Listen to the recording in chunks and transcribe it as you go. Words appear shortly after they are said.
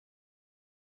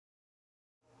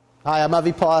Hi, I'm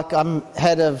Avi Pollock. I'm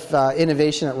head of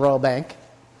innovation at Royal Bank.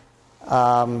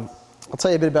 I'll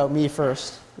tell you a bit about me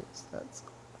first.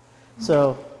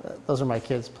 So those are my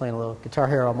kids playing a little Guitar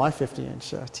Hero on my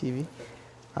 50-inch TV.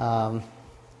 I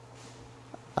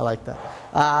like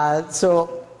that.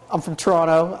 So I'm from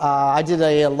Toronto. I did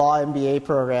a law MBA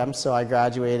program, so I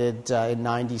graduated in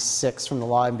 '96 from the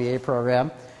law MBA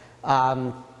program.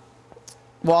 While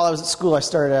I was at school, I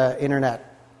started an internet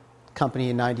company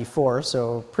in '94,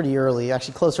 so pretty early,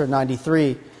 actually closer to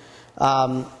 '93.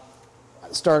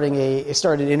 Started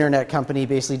an internet company,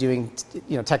 basically doing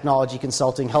technology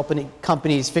consulting, helping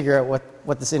companies figure out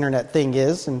what this internet thing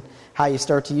is and how you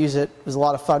start to use it. It was a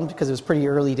lot of fun because it was pretty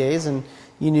early days, and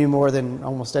you knew more than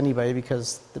almost anybody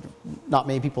because not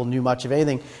many people knew much of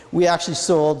anything. We actually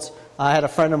sold. I had a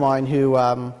friend of mine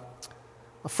and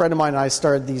I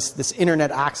started this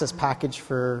internet access package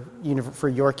for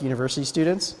York University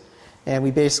students. And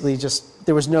we basically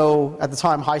there was no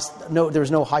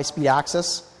high-speed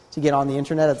access to get on the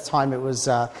internet. At the time, it was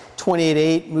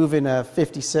 28.8, moving to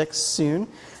 56 soon.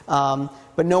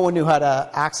 But no one knew how to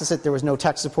access it. There was no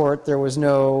tech support. There was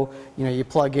no, you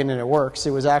plug in and it works.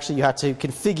 It was actually, you had to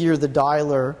configure the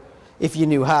dialer if you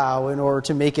knew how in order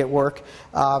to make it work.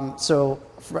 So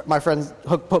my friend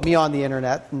put me on the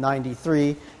internet in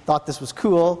 '93, thought this was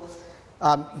cool,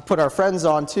 put our friends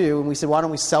on too, and we said, why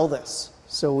don't we sell this?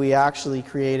 So we actually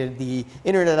created the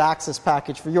internet access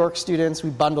package for York students. We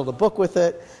bundled a book with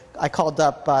it. At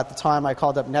the time, I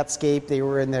called up Netscape. They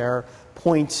were in their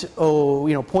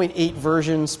 0.8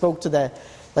 version, spoke to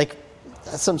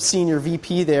some senior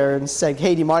VP there and said,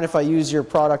 hey, do you mind if I use your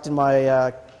product in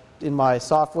my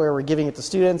software? We're giving it to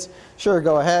students. Sure,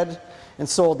 go ahead. And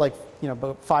sold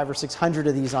about 500 or 600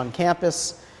 of these on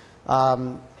campus.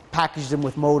 Packaged them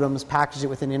with modems, packaged it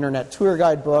with an internet tour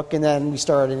guide book, and then we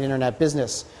started an internet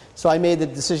business. So I made the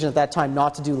decision at that time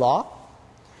not to do law.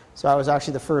 So I was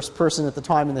actually the first person at the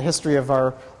time in the history of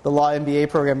the law MBA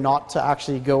program not to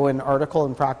actually go and article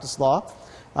and practice law,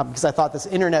 because I thought this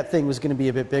internet thing was going to be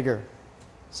a bit bigger.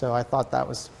 So I thought that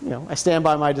was, I stand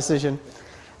by my decision.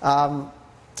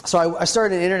 So I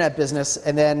started an internet business,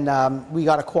 and then we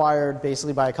got acquired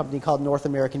basically by a company called North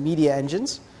American Media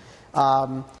Engines.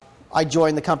 I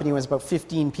joined the company when it was about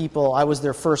 15 people. I was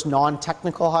their first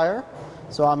non-technical hire.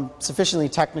 So I'm sufficiently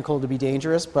technical to be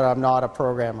dangerous, but I'm not a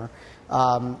programmer.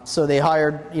 So they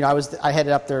hired, I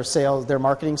headed up their sales, their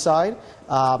marketing side,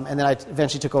 and then I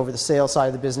eventually took over the sales side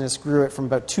of the business, grew it from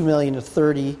about 2 million to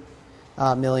 30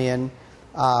 million,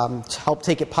 to help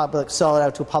take it public, sell it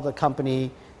out to a public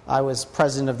company. I was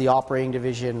president of the operating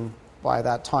division by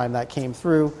that time that came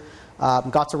through.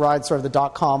 Got to ride sort of the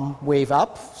dot-com wave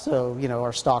up, so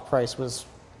our stock price was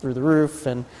through the roof,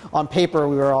 and on paper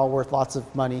we were all worth lots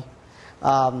of money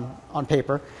on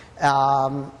paper.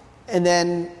 And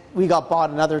then we got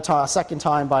bought a second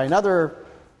time by another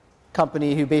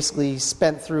company who basically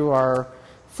spent through our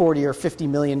 $40 or $50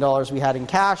 million we had in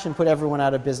cash and put everyone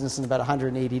out of business in about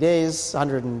 180 days,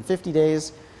 150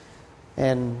 days,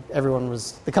 and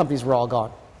the companies were all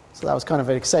gone. So that was kind of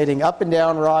an exciting up and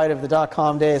down ride of the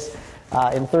dot-com days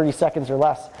in 30 seconds or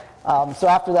less. So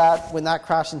after that, when that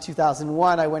crashed in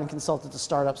 2001, I went and consulted to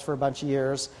startups for a bunch of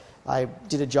years. I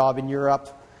did a job in Europe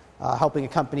helping a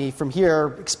company from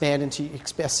here expand into a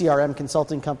CRM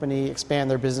consulting company, expand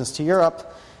their business to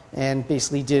Europe, and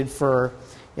basically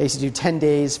I used to do 10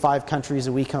 days, 5 countries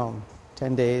a week home.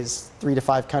 10 days, 3 to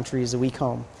 5 countries a week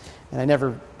home. And I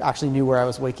never actually knew where I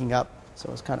was waking up. So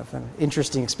it was kind of an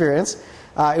interesting experience.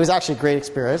 It was actually a great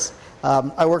experience.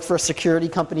 I worked for a security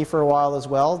company for a while as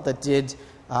well that did,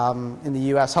 in the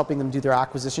U.S., helping them do their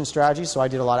acquisition strategy. So I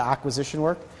did a lot of acquisition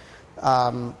work.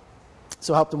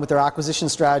 So I helped them with their acquisition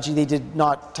strategy. They did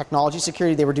not technology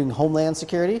security. They were doing homeland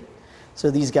security. So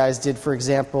these guys did, for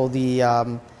example,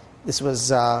 this was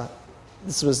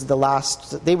the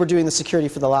last. They were doing the security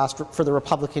for the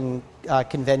Republican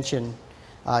convention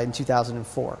in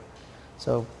 2004.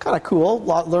 So kind of cool.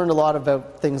 Learned a lot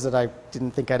about things that I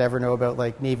didn't think I'd ever know about,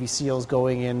 like Navy SEALs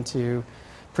going in to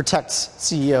protect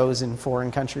CEOs in foreign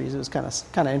countries. It was kind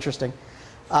of interesting.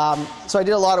 So I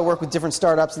did a lot of work with different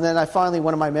startups, and then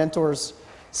one of my mentors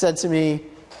said to me,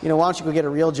 why don't you go get a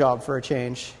real job for a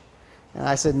change? And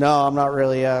I said, no, I'm not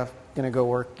really going to go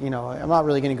work. I'm not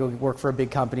really going to go work for a big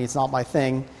company. It's not my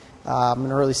thing. I'm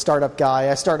an early startup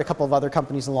guy. I started a couple of other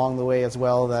companies along the way as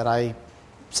well that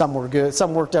some were good,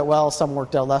 some worked out well, some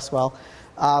worked out less well.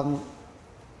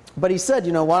 But he said,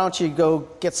 why don't you go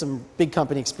get some big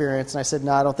company experience? And I said,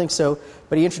 no, I don't think so.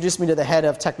 But he introduced me to the head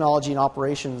of technology and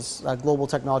operations, global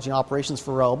technology and operations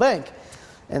for Royal Bank,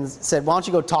 and said, why don't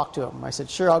you go talk to him? I said,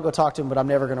 sure, I'll go talk to him, but I'm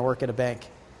never going to work at a bank.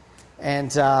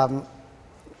 And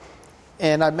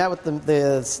and I met with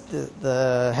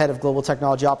the head of global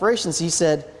technology operations. He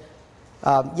said,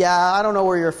 yeah, I don't know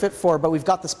where you're fit for, but we've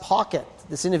got this pocket,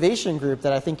 this innovation group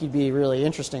that I think you'd be really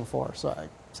interesting for. So I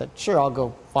said, sure, I'll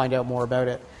go find out more about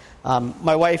it.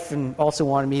 My wife also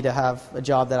wanted me to have a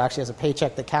job that actually has a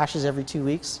paycheck that cashes every 2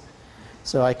 weeks,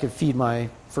 so I could feed my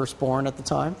firstborn at the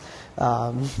time.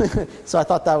 So I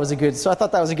thought that was a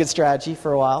good strategy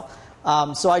for a while.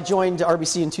 So I joined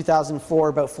RBC in 2004,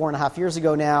 about 4.5 years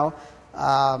ago now.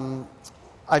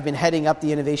 I've been heading up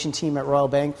the innovation team at Royal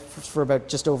Bank for about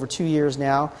just over 2 years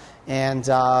now, and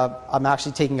I'm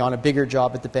actually taking on a bigger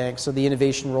job at the bank, so the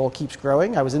innovation role keeps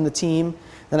growing. I was in the team,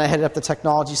 then I headed up the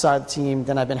technology side of the team,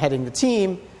 then I've been heading the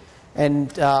team,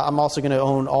 and I'm also going to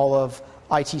own all of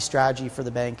IT strategy for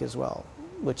the bank as well,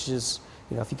 which is,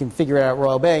 if you can figure it out at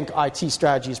Royal Bank, IT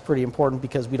strategy is pretty important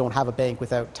because we don't have a bank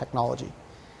without technology.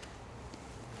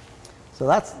 So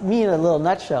that's me in a little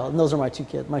nutshell, and those are my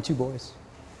two boys.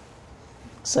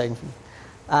 Exciting.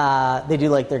 They do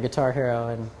like their Guitar Hero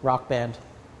and Rock Band.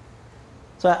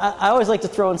 So I always like to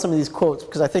throw in some of these quotes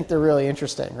because I think they're really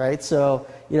interesting, right? So,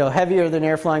 heavier than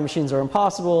air flying machines are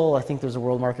impossible. I think there's a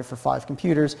world market for 5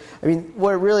 computers. I mean,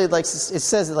 what it really it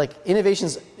says that innovation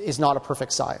is not a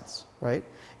perfect science, right?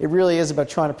 It really is about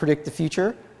trying to predict the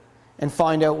future and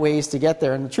find out ways to get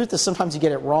there. And the truth is sometimes you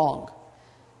get it wrong.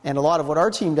 And a lot of what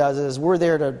our team does is we're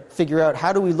there to figure out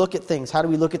how do we look at things, how do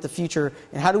we look at the future,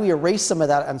 and how do we erase some of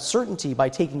that uncertainty by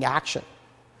taking action.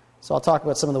 So I'll talk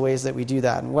about some of the ways that we do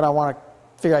that. And what I want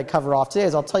to figure I'd cover off today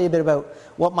is I'll tell you a bit about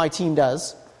what my team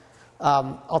does.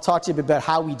 I'll talk to you a bit about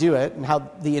how we do it and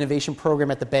how the innovation program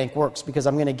at the bank works, because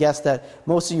I'm going to guess that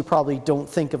most of you probably don't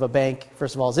think of a bank,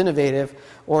 first of all, as innovative,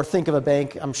 or think of a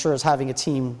bank, I'm sure, as having a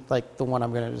team like the one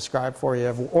I'm going to describe for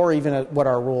you, or even what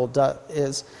our role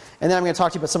is. And then I'm going to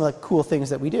talk to you about some of the cool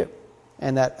things that we do,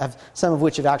 and some of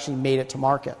which have actually made it to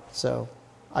market. So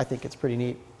I think it's pretty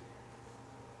neat.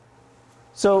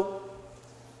 So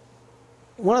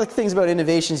one of the things about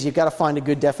innovation is you've got to find a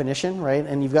good definition, right?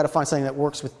 And you've got to find something that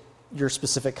works with your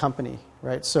specific company,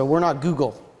 right? So we're not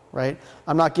Google, right?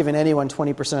 I'm not giving anyone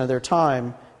 20% of their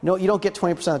time. No, you don't get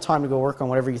 20% of the time to go work on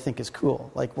whatever you think is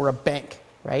cool. Like, we're a bank,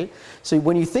 right? So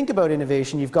when you think about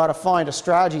innovation, you've got to find a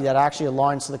strategy that actually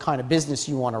aligns to the kind of business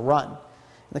you want to run and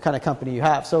the kind of company you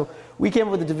have. So we came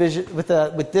up with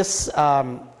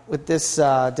this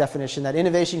definition that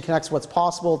innovation connects what's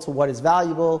possible to what is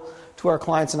valuable to our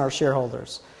clients and our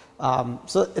shareholders.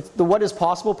 So the what is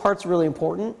possible part's really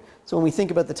important. So when we think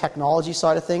about the technology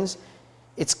side of things,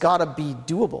 it's got to be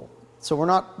doable. So we're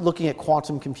not looking at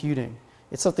quantum computing.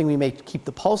 It's something we may keep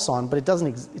the pulse on, but it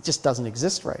just doesn't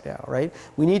exist right now, right?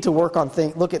 We need to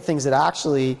look at things that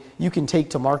actually you can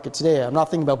take to market today. I'm not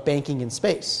thinking about banking in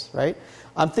space, right?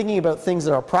 I'm thinking about things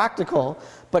that are practical,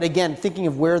 but again, thinking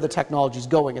of where the technology is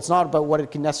going. It's not about what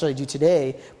it can necessarily do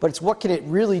today, but it's what can it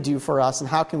really do for us, and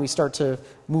how can we start to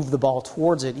move the ball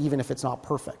towards it, even if it's not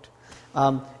perfect.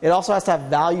 It also has to have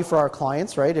value for our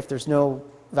clients, right? If there's no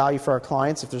value for our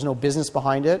clients, if there's no business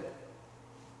behind it,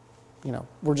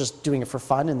 we're just doing it for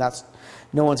fun, and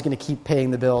no one's going to keep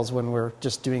paying the bills when we're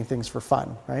just doing things for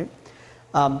fun, right?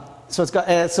 So it's got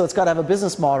to have a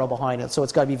business model behind it. So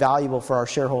it's got to be valuable for our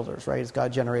shareholders, right? It's got to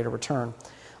generate a return.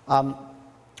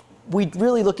 We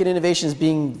really look at innovation as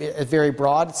being very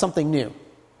broad. It's something new,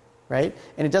 right?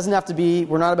 And it doesn't have to be.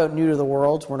 We're not about new to the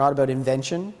world. We're not about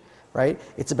invention, right?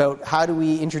 It's about how do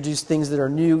we introduce things that are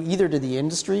new, either to the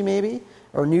industry maybe,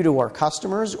 or new to our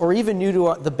customers, or even new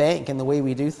to the bank and the way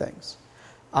we do things.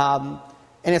 And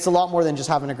it's a lot more than just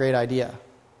having a great idea,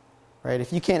 right?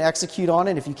 If you can't execute on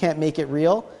it, if you can't make it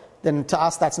real, then to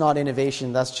us that's not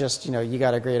innovation. That's just, you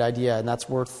got a great idea, and that's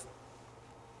worth,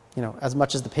 as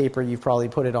much as the paper you've probably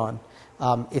put it on.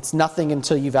 It's nothing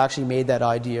until you've actually made that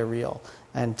idea real,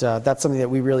 and that's something that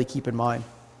we really keep in mind.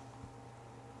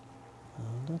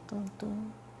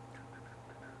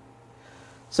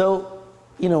 So,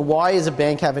 why does a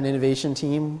bank have an innovation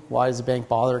team? Why does a bank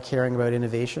bother caring about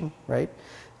innovation, right?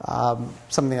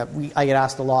 Something that I get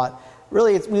asked a lot.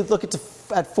 Really, we look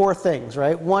at 4 things,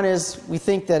 right? One is we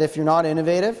think that if you're not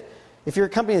innovative, if you're a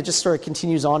company that just sort of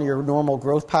continues on your normal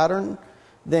growth pattern,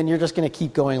 then you're just going to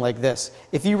keep going like this.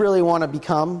 If you really want to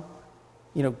become,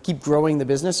 keep growing the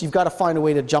business, you've got to find a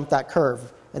way to jump that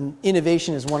curve. And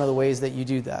innovation is one of the ways that you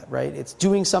do that, right? It's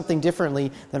doing something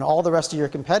differently than all the rest of your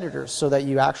competitors so that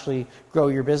you actually grow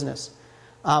your business.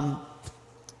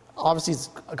 Obviously, it's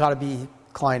got to be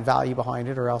client value behind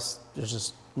it, or else there's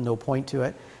just no point to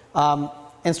it.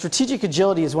 And strategic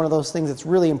agility is one of those things that's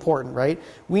really important, right?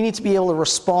 We need to be able to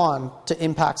respond to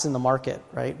impacts in the market,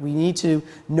 right? We need to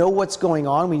know what's going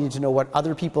on. We need to know what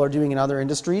other people are doing in other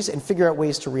industries and figure out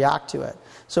ways to react to it.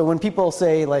 So when people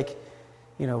say, like,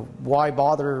 you know, why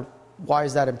bother? Why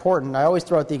is that important? I always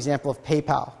throw out the example of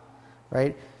PayPal,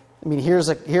 right? I mean, here's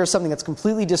something that's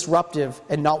completely disruptive,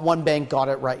 and not one bank got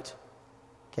it right.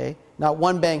 Okay? Not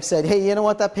one bank said, hey, you know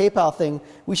what, that PayPal thing,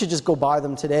 we should just go buy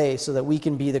them today so that we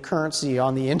can be the currency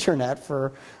on the internet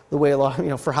for the way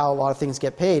for how a lot of things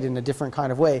get paid in a different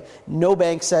kind of way. No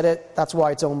bank said it. That's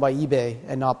why it's owned by eBay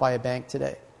and not by a bank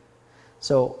today.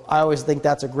 So I always think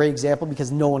that's a great example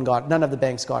because none of the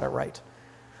banks got it right.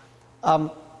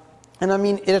 And I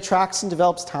mean, it attracts and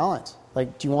develops talent.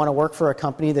 Like, do you want to work for a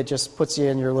company that just puts you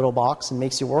in your little box and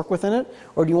makes you work within it?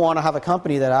 Or do you want to have work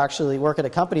at a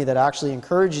company that actually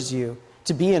encourages you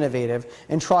to be innovative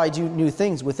and try new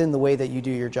things within the way that you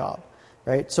do your job,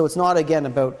 right? So it's not, again,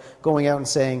 about going out and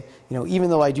saying, you know, even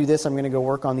though I do this, I'm going to go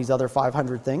work on these other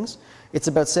 500 things. It's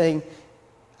about saying,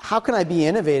 how can I be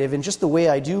innovative in just the way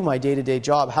I do my day-to-day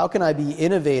job? How can I be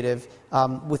innovative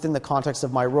within the context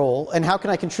of my role? And how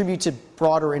can I contribute to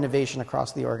broader innovation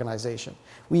across the organization?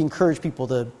 We encourage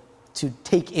people to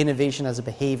take innovation as a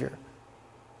behavior,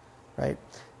 right?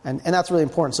 And that's really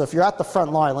important. So if you're at the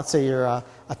front line, let's say you're a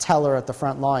teller at the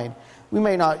front line, we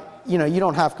may not, you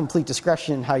don't have complete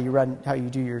discretion in how you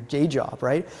do your day job,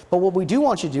 right? But what we do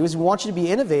want you to do is we want you to be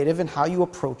innovative in how you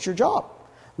approach your job.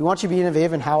 We want you to be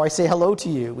innovative in how I say hello to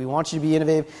you. We want you to be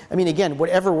innovative. I mean, again,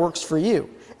 whatever works for you.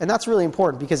 And that's really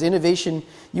important because innovation,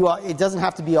 it doesn't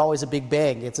have to be always a big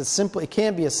bang. It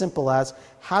can be as simple as,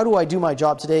 how do I do my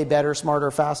job today better,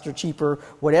 smarter, faster, cheaper,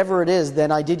 whatever it is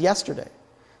than I did yesterday?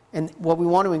 And what we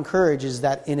want to encourage is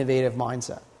that innovative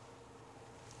mindset.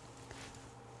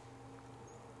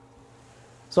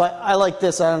 So I like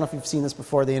this. I don't know if you've seen this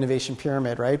before, the innovation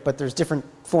pyramid, right? But there's different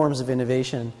forms of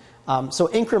innovation. So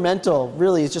incremental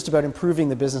really is just about improving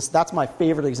the business. That's my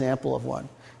favorite example of one.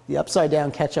 The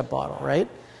upside-down ketchup bottle, right?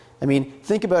 I mean,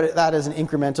 think about that as an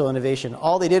incremental innovation.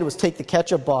 All they did was take the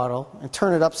ketchup bottle and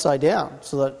turn it upside down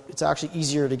so that it's actually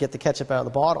easier to get the ketchup out of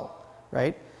the bottle,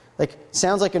 right? Like,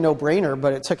 sounds like a no-brainer,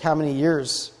 but it took how many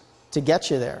years to get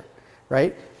you there,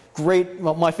 right? Great,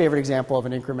 my favorite example of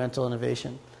an incremental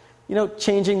innovation.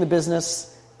 Changing the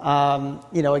business.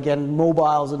 Again,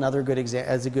 mobile is another good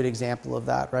example of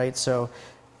that, right? So,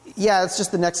 yeah, it's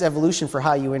just the next evolution for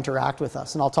how you interact with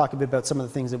us, and I'll talk a bit about some of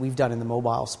the things that we've done in the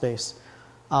mobile space.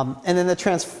 And then the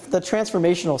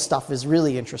transformational stuff is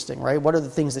really interesting, right? What are the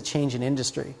things that change in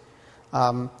industry?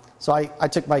 So I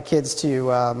took my kids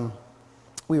to,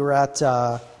 we were at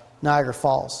Niagara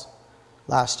Falls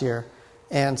last year,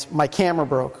 and my camera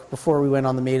broke before we went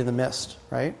on the Maid of the Mist,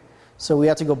 right? So we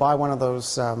had to go buy one of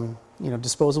those,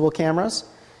 disposable cameras.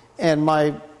 And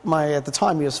at the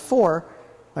time he was 4,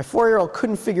 my 4-year-old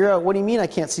couldn't figure out, what do you mean I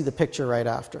can't see the picture right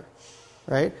after?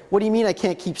 Right? What do you mean I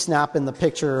can't keep snapping the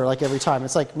picture like every time?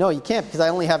 It's like, no, you can't, because I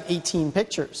only have 18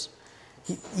 pictures.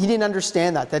 He didn't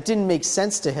understand that. That didn't make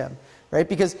sense to him, right?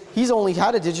 Because he's only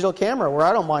had a digital camera where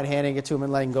I don't mind handing it to him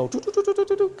and letting go,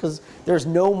 because there's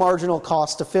no marginal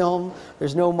cost to film.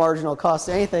 There's no marginal cost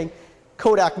to anything.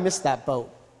 Kodak missed that boat,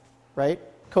 right?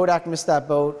 Kodak missed that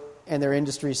boat, and their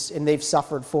industries, and they've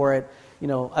suffered for it.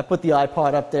 I put the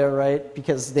iPod up there, right?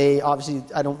 Because they obviously,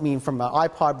 I don't mean from an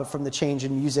iPod, but from the change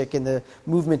in music and the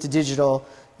movement to digital.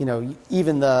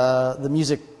 Even the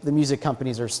music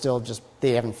companies are still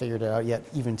they haven't figured it out yet,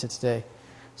 even to today.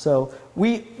 So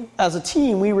we, as a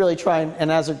team, we really try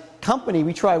and as a company,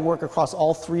 we try and work across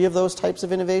all 3 of those types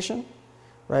of innovation,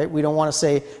 right? We don't want to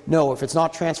say, no, if it's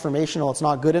not transformational, it's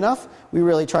not good enough. We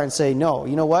really try and say, no,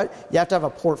 you know what? You have to have a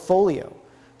portfolio.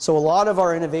 So a lot of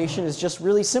our innovation is just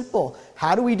really simple.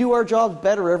 How do we do our jobs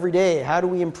better every day? How do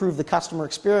we improve the customer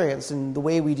experience and the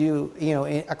way we do,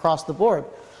 across the board?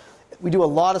 We do a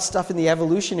lot of stuff in the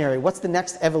evolutionary. What's the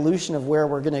next evolution of where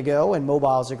we're going to go? And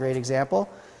mobile is a great example.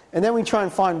 And then we try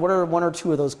and find what are 1 or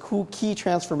 2 of those cool key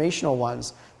transformational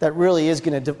ones that really is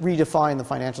going to redefine the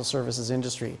financial services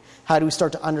industry. How do we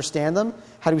start to understand them?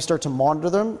 How do we start to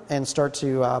monitor them and start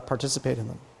to participate in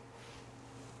them?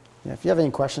 Yeah, if you have any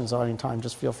questions at any time,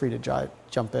 just feel free to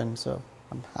jump in. So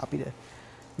I'm happy to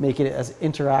make it as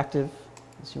interactive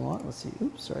as you want. Let's see.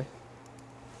 Oops, sorry.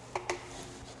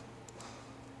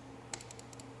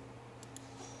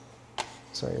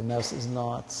 Sorry, the mouse is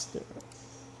not there.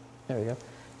 There we go.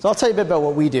 So I'll tell you a bit about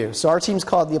what we do. So our team's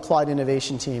called the Applied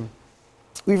Innovation Team.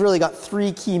 We've really got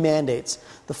 3 key mandates.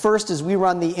 The first is we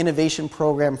run the innovation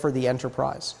program for the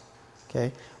enterprise.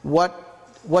 Okay,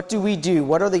 What do we do?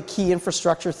 What are the key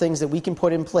infrastructure things that we can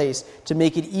put in place to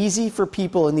make it easy for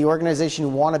people in the organization who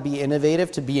want to be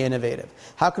innovative to be innovative?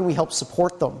 How can we help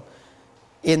support them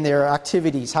in their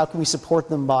activities? How can we support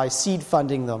them by seed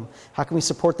funding them? How can we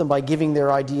support them by giving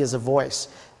their ideas a voice?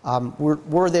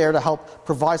 We're there to help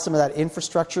provide some of that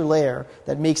infrastructure layer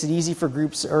that makes it easy for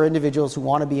groups or individuals who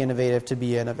want to be innovative to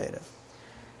be innovative.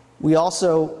 We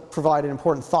also provide an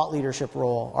important thought leadership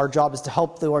role. Our job is to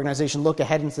help the organization look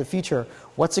ahead into the future.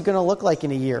 What's it going to look like in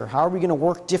a year? How are we going to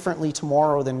work differently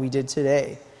tomorrow than we did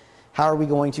today? How are we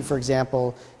going to, for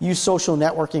example, use social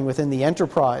networking within the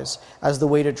enterprise as the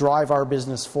way to drive our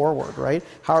business forward, right?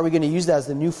 How are we going to use that as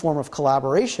the new form of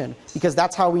collaboration? Because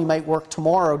that's how we might work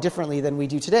tomorrow differently than we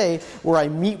do today, where I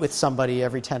meet with somebody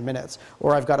every 10 minutes,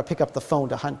 or I've got to pick up the phone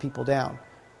to hunt people down,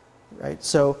 right?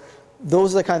 So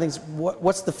those are the kind of things.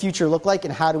 What's the future look like,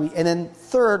 and how do we? And then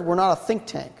third, we're not a think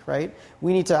tank, right?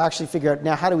 We need to actually figure out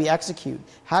now, how do we execute?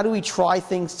 How do we try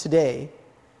things today?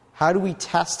 How do we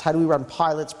test? How do we run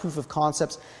pilots, proof of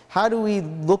concepts? How do we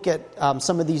look at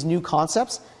some of these new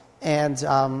concepts and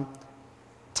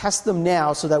test them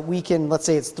now so that we can, let's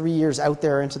say it's 3 years out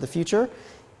there into the future.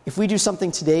 If we do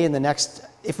something today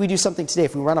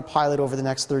if we run a pilot over the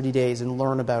next 30 days and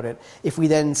learn about it, if we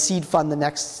then seed fund the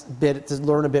next bit to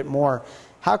learn a bit more,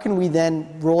 how can we then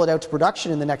roll it out to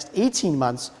production in the next 18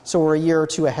 months so we're a year or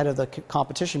two ahead of the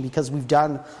competition because we've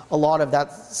done a lot of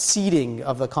that seeding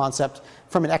of the concept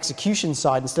from an execution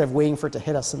side instead of waiting for it to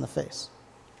hit us in the face.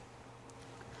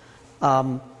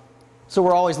 So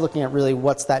we're always looking at really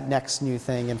what's that next new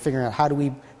thing and figuring out how do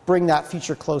we bring that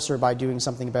future closer by doing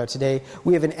something about it today.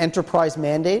 We have an enterprise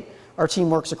mandate. Our team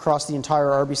works across the entire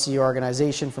RBC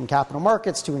organization, from capital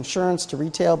markets to insurance to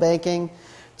retail banking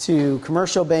to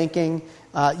commercial banking.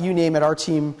 You name it, our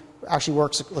team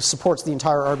actually supports the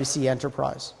entire RBC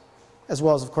enterprise, as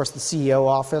well as, of course, the CEO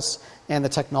office and the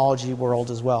technology world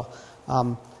as well.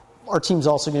 Our team's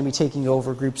also going to be taking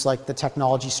over groups like the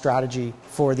technology strategy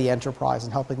for the enterprise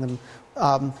and helping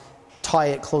them tie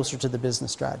it closer to the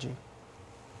business strategy.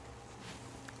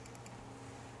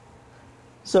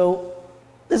 So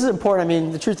this is important. I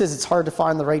mean, the truth is it's hard to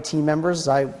find the right team members.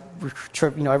 Every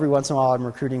once in a while I'm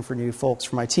recruiting for new folks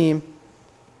for my team.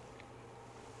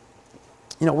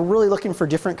 We're really looking for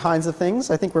different kinds of things.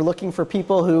 I think we're looking for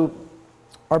people who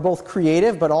are both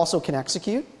creative but also can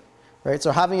execute. Right?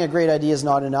 So having a great idea is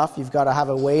not enough. You've got to have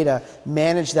a way to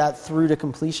manage that through to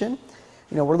completion.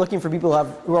 We're looking for people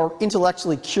who are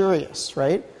intellectually curious,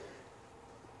 right?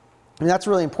 I mean, that's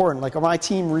really important. Like, my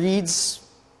team reads,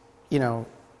 I'm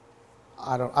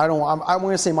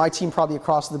going to say my team probably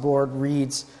across the board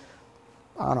reads,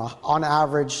 on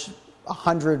average,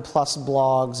 100 plus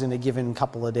blogs in a given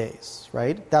couple of days,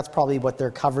 right? That's probably what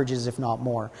their coverage is, if not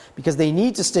more, because they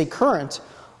need to stay current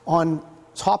on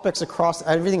topics across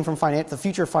everything from the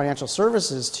future of financial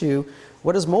services to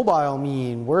what does mobile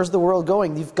mean? Where's the world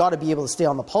going? You've got to be able to stay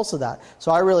on the pulse of that.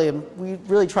 So we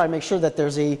really try to make sure that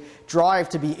there's a drive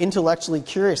to be intellectually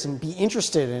curious and be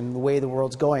interested in the way the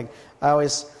world's going.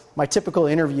 My typical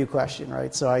interview question,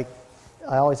 right? So I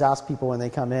always ask people when they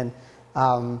come in,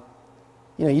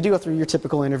 you do go through your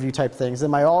typical interview type things.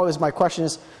 And my question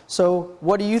is, so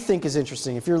what do you think is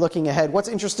interesting? If you're looking ahead, what's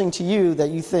interesting to you that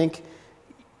you think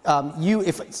let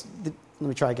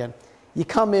me try again. You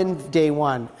come in day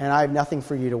one, and I have nothing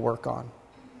for you to work on,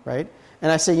 right?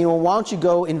 And I say, why don't you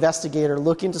go investigate or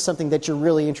look into something that you're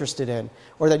really interested in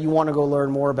or that you want to go learn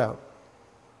more about?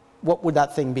 What would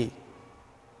that thing be?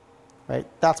 Right?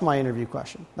 That's my interview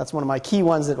question. That's one of my key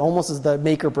ones that almost is the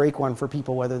make or break one for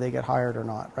people, whether they get hired or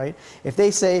not, right? If they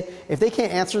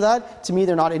can't answer that, to me,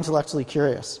 they're not intellectually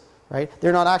curious, right?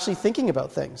 They're not actually thinking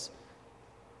about things.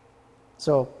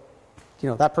 So,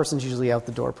 that person's usually out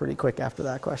the door pretty quick after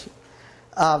that question.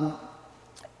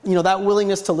 That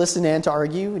willingness to listen and to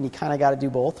argue, and you kind of got to do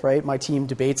both, right? My team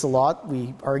debates a lot.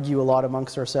 We argue a lot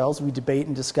amongst ourselves. We debate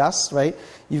and discuss, right?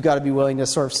 You've got to be willing to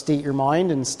sort of state your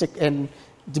mind and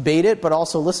debate it, but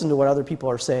also listen to what other people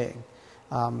are saying.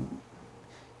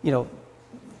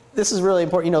 This is really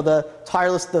important.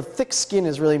 The thick skin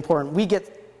is really important. We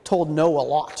get told no a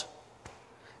lot.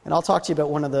 And I'll talk to you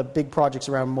about one of the big projects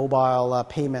around mobile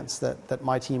payments that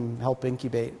my team helped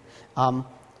incubate.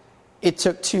 It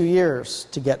took 2 years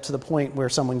to get to the point where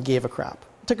someone gave a crap.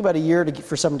 It took about a year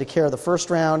for someone to carry the first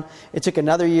round. It took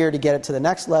another year to get it to the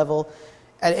next level.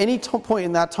 At any point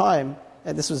in that time,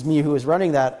 and this was me who was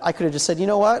running that, I could have just said, you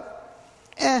know what?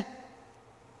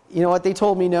 They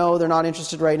told me no, they're not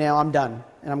interested right now, I'm done.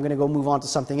 And I'm going to go move on to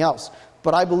something else.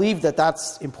 But I believe that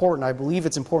that's important. I believe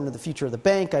it's important to the future of the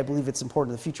bank. I believe it's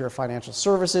important to the future of financial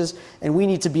services, and we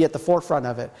need to be at the forefront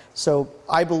of it. So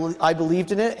I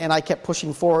believed in it, and I kept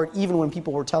pushing forward even when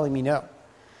people were telling me no.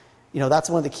 That's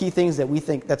one of the key things that we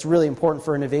think that's really important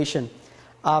for innovation.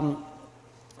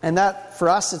 And that, for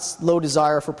us, it's low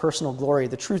desire for personal glory.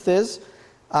 The truth is,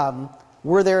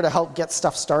 we're there to help get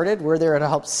stuff started. We're there to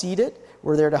help seed it.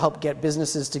 We're there to help get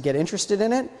businesses to get interested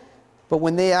in it. But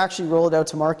when they actually roll it out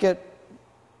to market,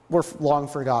 we're long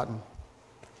forgotten.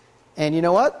 And you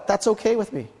know what? That's okay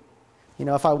with me.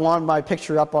 If I want my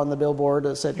picture up on the billboard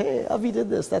that said, hey, Avi did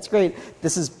this, that's great.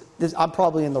 I'm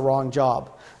probably in the wrong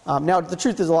job. Now, the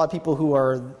truth is a lot of people who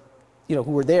are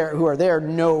there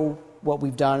know what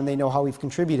we've done and they know how we've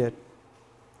contributed,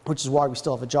 which is why we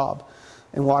still have a job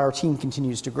and why our team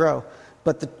continues to grow.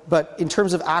 But in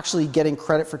terms of actually getting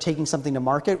credit for taking something to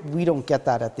market, we don't get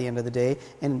that at the end of the day,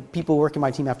 and people who work in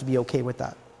my team have to be okay with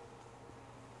that.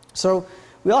 So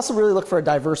we also really look for a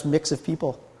diverse mix of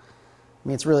people. I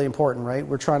mean, it's really important, right?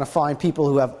 We're trying to find people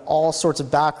who have all sorts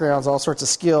of backgrounds, all sorts of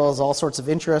skills, all sorts of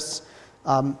interests,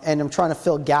 and I'm trying to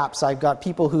fill gaps. I've got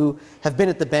people who have been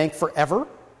at the bank forever.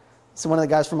 So one of the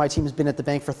guys from my team has been at the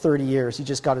bank for 30 years. He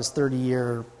just got his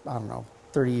 30-year,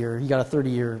 he got a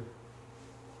 30-year,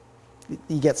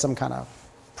 he gets some kind of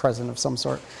present of some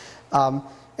sort. And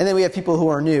then we have people who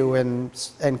are new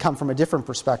and come from a different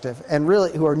perspective, and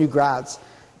really who are new grads.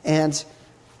 And,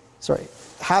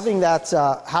 having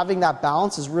that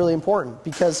balance is really important,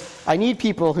 because I need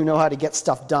people who know how to get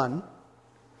stuff done,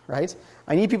 right?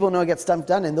 I need people who know how to get stuff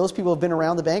done, and those people have been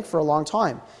around the bank for a long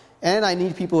time. And I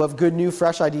need people who have good, new,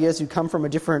 fresh ideas who come from a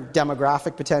different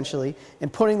demographic, potentially.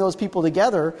 And putting those people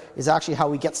together is actually how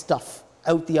we get stuff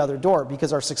out the other door,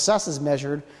 because our success is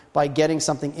measured by getting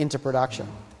something into production.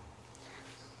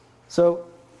 So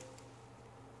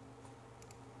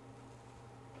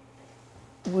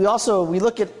we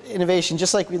look at innovation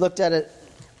just like we looked at it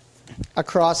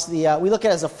across the, we look at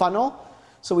it as a funnel.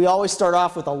 So we always start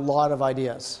off with a lot of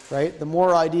ideas, right? The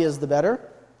more ideas, the better.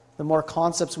 The more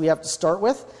concepts we have to start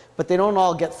with, but they don't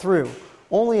all get through.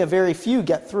 Only a very few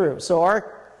get through. So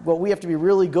what we have to be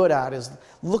really good at is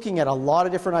looking at a lot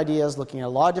of different ideas, looking at a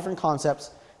lot of different concepts,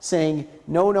 saying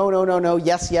no, no, no, no, no,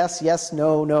 yes, yes, yes,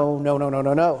 no, no, no, no, no,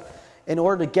 no, no, in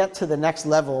order to get to the next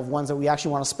level of ones that we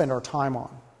actually want to spend our time on,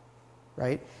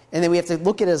 right? And then we have to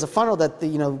look at it as a funnel that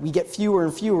we get fewer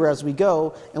and fewer as we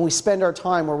go, and we spend our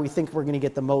time where we think we're going to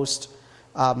get the most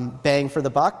bang for the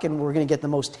buck, and we're going to get the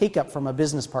most take-up from a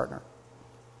business partner.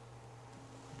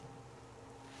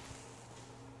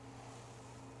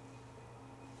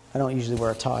 I don't usually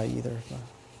wear a tie either,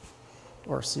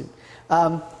 or a suit.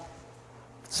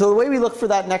 So the way we look for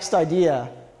that next idea,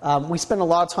 we spend a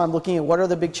lot of time looking at what are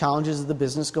the big challenges of the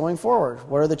business going forward.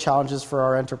 What are the challenges for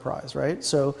our enterprise, right?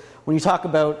 So when you talk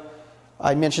about,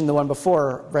 I mentioned the one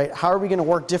before, right? How are we going to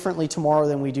work differently tomorrow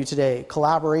than we do today?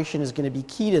 Collaboration is going to be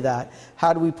key to that.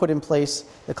 How do we put in place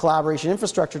the collaboration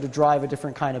infrastructure to drive a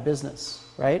different kind of business,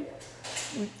 right?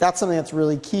 That's something that's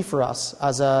really key for us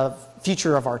as a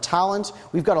future of our talent.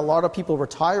 We've got a lot of people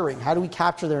retiring. How do we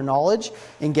capture their knowledge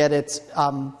and get it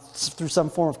through some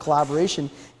form of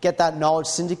collaboration, get that knowledge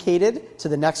syndicated to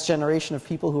the next generation of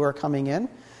people who are coming in?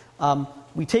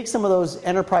 We take some of those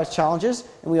enterprise challenges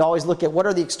and we always look at what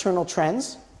are the external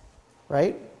trends,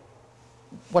 right?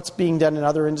 What's being done in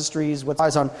other industries? What's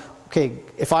eyes on, okay,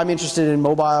 if I'm interested in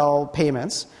mobile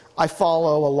payments, I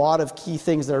follow a lot of key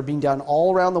things that are being done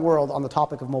all around the world on the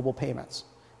topic of mobile payments,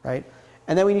 right?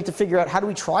 And then we need to figure out how do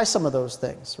we try some of those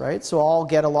things, right? So I'll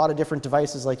get a lot of different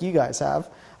devices like you guys have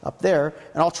up there,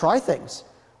 and I'll try things.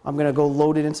 I'm going to go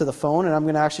load it into the phone, and I'm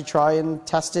going to actually try and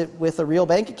test it with a real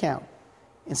bank account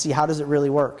and see how does it really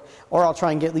work. Or I'll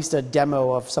try and get at least a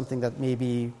demo of something that may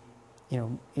be,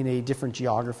 in a different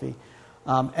geography.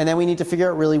 And then we need to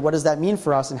figure out really what does that mean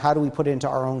for us and how do we put it into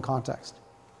our own context.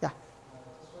 Yeah?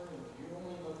 Just wondering, do you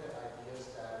only look at ideas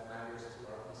that matters to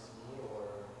RBC, or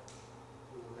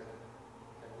do you look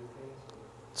at new things?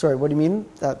 Sorry, what do you mean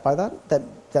by that?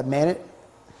 That man it?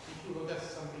 If you look at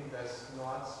something that's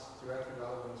not directly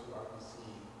relevant to RBC,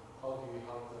 how do you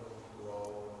help them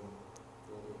grow and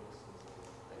build their business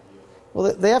idea?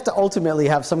 Well, they have to ultimately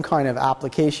have some kind of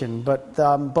application, but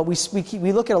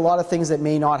we look at a lot of things that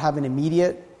may not have an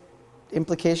immediate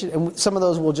implication, and some of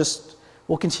those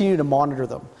we'll continue to monitor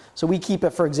them. So we keep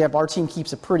it, for example, our team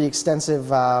keeps a pretty extensive,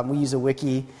 we use a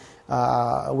wiki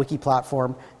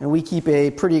platform, and we keep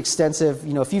a pretty extensive,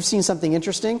 if you've seen something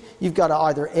interesting, you've got to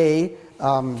either A,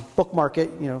 bookmark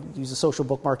it, use a social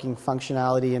bookmarking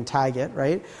functionality and tag it,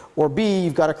 right? Or B,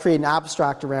 you've got to create an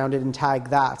abstract around it and tag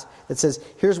that says,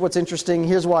 here's what's interesting,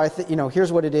 here's why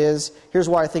here's what it is, here's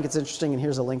why I think it's interesting, and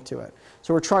here's a link to it.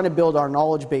 So we're trying to build our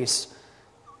knowledge base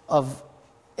of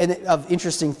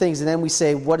interesting things, and then we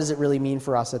say, what does it really mean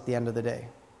for us at the end of the day?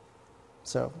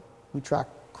 So we track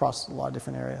across a lot of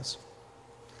different areas.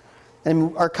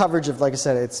 And our coverage of, like I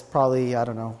said, it's probably, I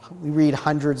don't know, we read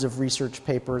hundreds of research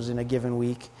papers in a given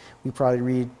week. We probably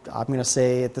read, I'm going to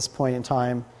say at this point in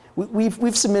time,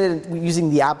 we've submitted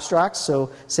using the abstracts,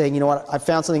 so saying, you know what, I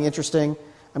found something interesting,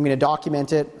 I'm going to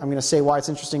document it, I'm going to say why it's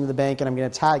interesting to the bank, and I'm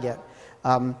going to tag it.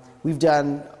 We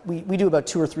do about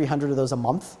 200 or 300 of those a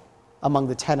month among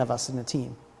the 10 of us in the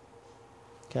team.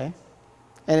 Okay?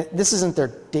 And this isn't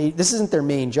their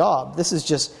main job. This is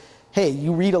just, hey,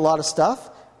 you read a lot of stuff,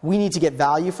 we need to get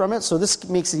value from it, so this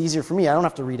makes it easier for me. I don't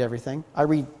have to read everything.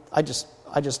 I just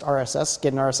RSS,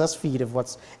 get an RSS feed of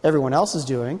what everyone else is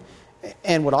doing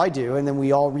and what I do, and then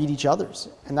we all read each other's.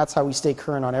 And that's how we stay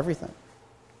current on everything.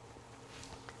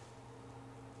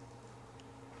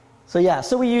 So yeah,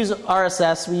 so we use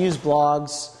RSS, we use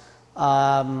blogs,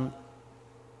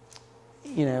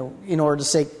 in order to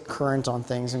stay current on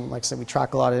things. And like I said, we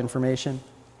track a lot of information.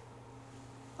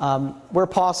 Where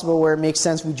possible, where it makes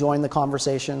sense, we join the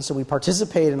conversation. So we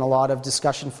participate in a lot of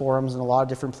discussion forums in a lot of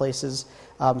different places.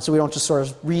 So we don't just sort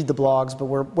of read the blogs, but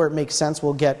where it makes sense,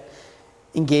 we'll get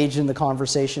engaged in the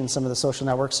conversation, some of the social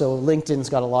networks. So LinkedIn's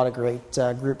got a lot of great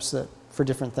groups for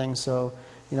different things. So,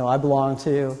 I belong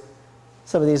to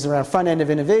some of these around front end of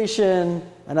innovation,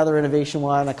 another innovation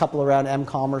one, a couple around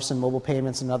m-commerce and mobile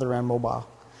payments, another around mobile. All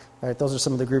right, those are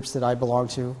some of the groups that I belong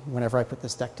to whenever I put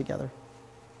this deck together.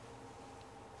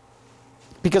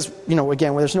 Because,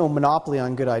 again, there's no monopoly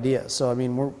on good ideas.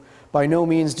 So, by no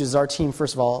means does our team,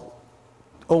 first of all,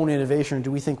 own innovation, or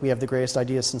do we think we have the greatest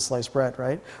ideas since sliced bread,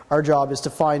 right? Our job is to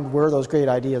find where those great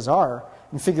ideas are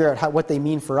and figure out what they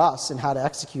mean for us and how to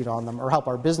execute on them, or help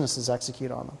our businesses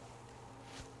execute on them.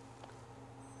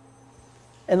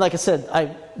 And like I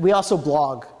said, we also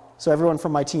blog. So everyone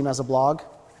from my team has a blog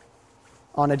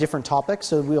on a different topic.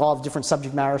 So we all have different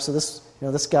subject matter. So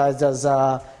this guy does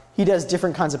he does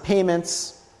different kinds of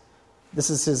payments. This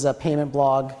is his payment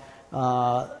blog.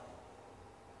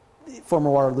 Former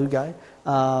Waterloo guy,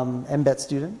 MBET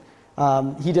student.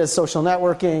 He does social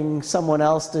networking. Someone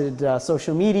else did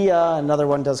social media. Another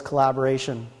one does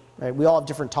collaboration. Right? We all have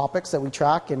different topics that we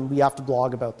track, and we have to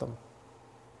blog about them.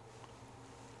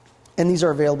 And these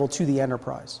are available to the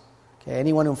enterprise. Okay?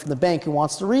 Anyone from the bank who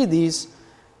wants to read these,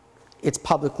 it's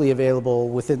publicly available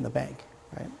within the bank.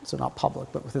 Right? So not public,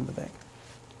 but within the bank.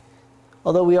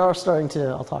 Although we are starting to,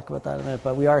 I'll talk about that in a minute,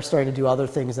 but we are starting to do other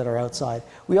things that are outside.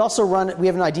 We also we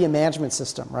have an idea management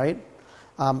system, right?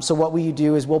 So what we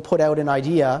do is we'll put out an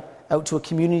idea out to a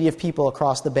community of people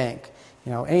across the bank.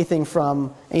 Anything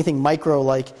micro,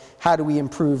 like how do we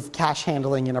improve cash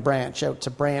handling in a branch, out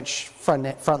to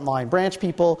frontline branch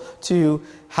people, to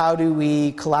how do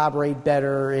we collaborate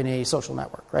better in a social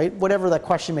network, right? Whatever that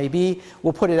question may be,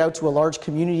 we'll put it out to a large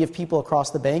community of people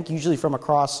across the bank, usually from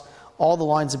across all the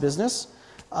lines of business,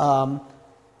 and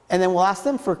then we'll ask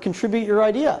them contribute your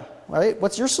idea, right?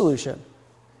 What's your solution?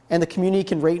 And the community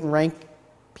can rate and rank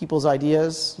people's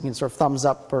ideas. You can sort of thumbs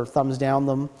up or thumbs down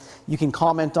them. You can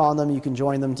comment on them. You can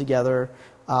join them together.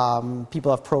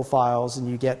 People have profiles, and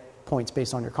you get points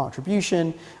based on your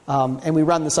contribution. And we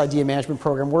run this idea management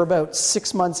program. We're about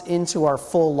 6 months into our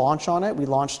full launch on it. We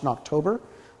launched in October,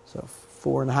 so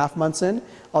 4.5 months in,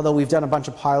 although we've done a bunch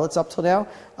of pilots up till now.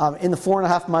 In the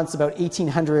 4.5 months, about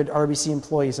 1,800 RBC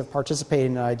employees have participated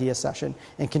in an idea session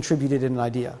and contributed in an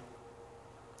idea.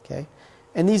 Okay?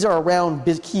 And these are around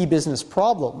key business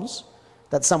problems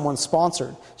that someone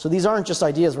sponsored. So these aren't just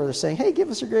ideas where they're saying, hey, give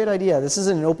us a great idea. This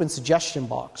isn't an open suggestion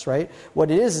box, right? What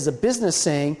it is a business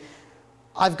saying,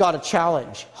 I've got a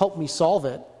challenge, help me solve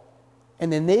it.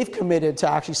 And then they've committed to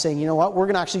actually saying, you know what, we're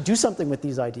going to actually do something with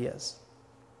these ideas.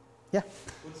 Yeah?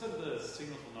 What's of the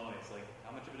signal to noise? Like,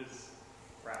 how much of it is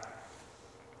rap?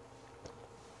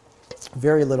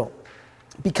 Very little.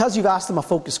 Because you've asked them a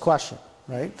focused question,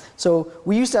 right? So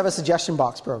we used to have a suggestion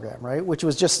box program, right? Which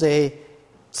was just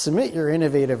submit your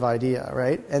innovative idea,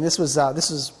 right? And this was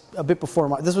a bit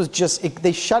before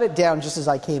they shut it down just as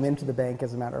I came into the bank,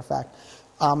 as a matter of fact.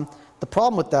 The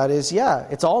problem with that is,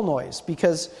 it's all noise,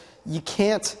 because you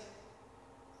can't,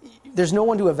 there's no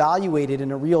one to evaluate it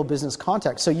in a real business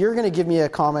context. So you're going to give me a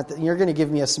comment, you're going to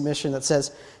give me a submission that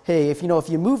says, hey, if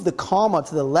you move the comma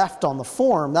to the left on the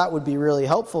form, that would be really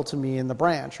helpful to me in the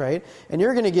branch, right? And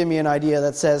you're going to give me an idea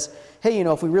that says, hey,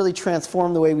 if we really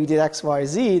transform the way we did X, Y,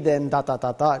 Z, then ...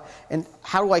 And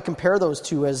how do I compare those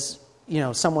two as,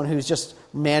 someone who's just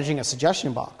managing a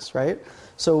suggestion box, right?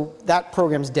 So that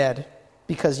program's dead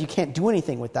because you can't do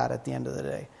anything with that at the end of the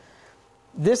day.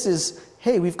 This is,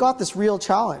 hey, we've got this real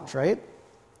challenge, right?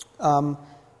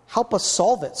 Help us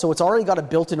solve it. So it's already got a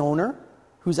built-in owner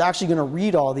who's actually going to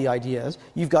read all the ideas.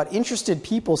 You've got interested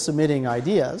people submitting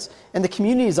ideas, and the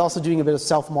community is also doing a bit of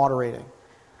self-moderating.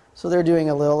 So they're doing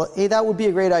a little, hey, that would be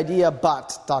a great idea,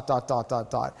 but ...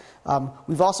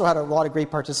 We've also had a lot of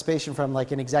great participation from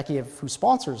like an executive who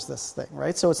sponsors this thing,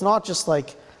 right? So it's not just like,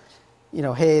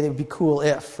 hey, it would be cool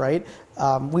if, right?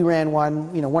 We ran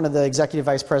one of the executive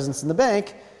vice presidents in the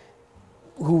bank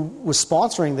who was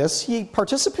sponsoring this, he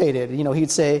participated.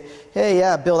 He'd say, hey,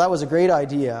 yeah, Bill, that was a great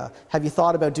idea. Have you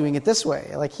thought about doing it this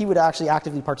way? Like, he would actually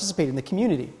actively participate in the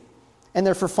community. And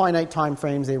they're for finite time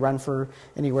frames. They run for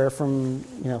anywhere from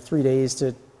 3 days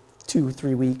to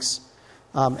 2-3 weeks.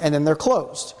 And then they're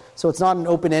closed. So it's not an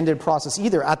open-ended process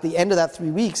either. At the end of that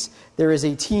 3 weeks, there is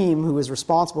a team who is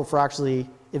responsible for actually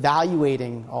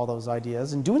evaluating all those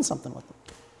ideas and doing something with them.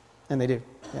 And they do,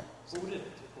 yeah. What would a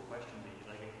typical question be?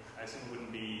 Like, I assume it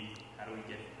wouldn't be, how do we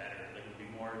get it better? Like, it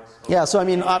would be more... Yeah, so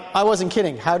I wasn't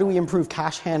kidding. How do we improve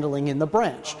cash handling in the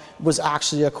branch was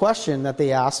actually a question that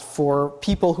they asked for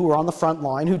people who are on the front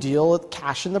line who deal with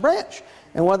cash in the branch.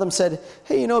 And one of them said,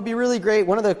 hey, it'd be really great.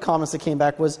 One of the comments that came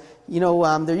back was,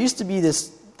 there used to be this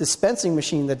dispensing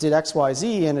machine that did X, Y,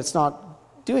 Z, and it's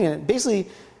not doing it. Basically,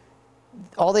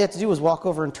 all they had to do was walk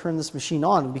over and turn this machine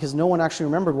on because no one actually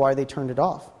remembered why they turned it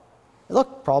off.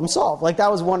 Look, problem solved. Like,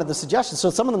 that was one of the suggestions. So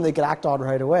some of them they could act on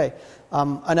right away.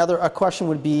 A question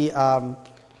would be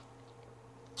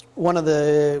one of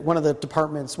the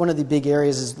departments, one of the big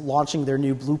areas is launching their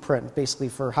new blueprint, basically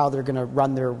for how they're going to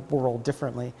run their world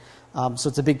differently. So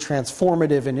it's a big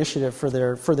transformative initiative for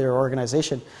their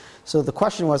organization. So the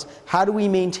question was, how do we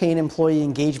maintain employee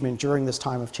engagement during this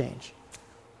time of change?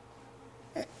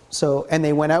 And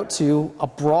they went out to a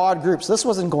broad group. So this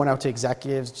wasn't going out to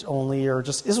executives only,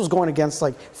 this was going against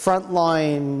like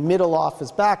frontline, middle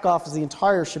office, back office, the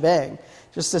entire shebang,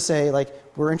 just to say, like,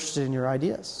 we're interested in your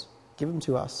ideas. Give them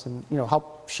to us and,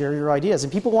 help share your ideas.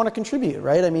 And people want to contribute,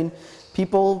 right? I mean,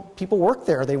 people work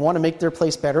there. They want to make their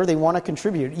place better. They want to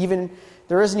contribute.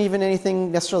 There isn't even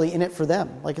anything necessarily in it for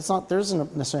them. Like, there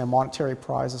isn't necessarily a monetary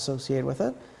prize associated with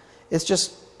it. It's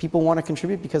just people want to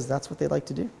contribute because that's what they like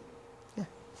to do.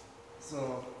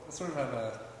 So I sort of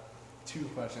have two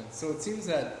questions. So it seems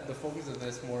that the focus of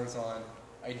this more is on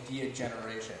idea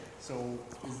generation. So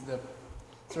is the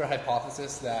sort of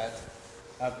hypothesis that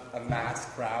a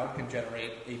mass crowd can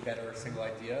generate a better single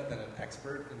idea than an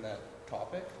expert in that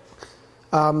topic?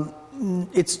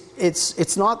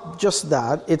 It's not just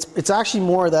that. It's actually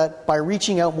more that by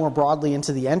reaching out more broadly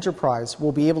into the enterprise,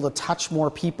 we'll be able to touch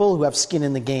more people who have skin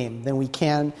in the game than we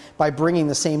can by bringing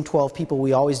the same 12 people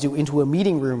we always do into a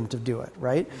meeting room to do it,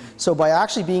 right? So by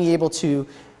actually being able to,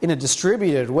 in a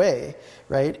distributed way,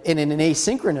 right, and in an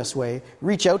asynchronous way,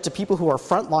 reach out to people who are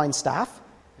frontline staff,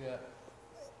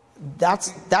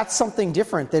 that's something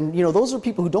different than, those are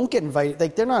people who don't get invited.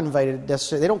 Like, they're not invited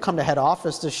necessarily. They don't come to head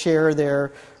office to share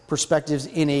their perspectives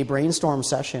in a brainstorm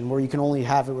session where you can only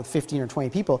have it with 15 or 20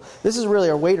 people. This is really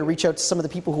a way to reach out to some of the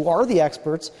people who are the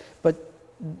experts, but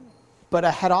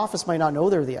a head office might not know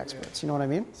they're the experts. You know what I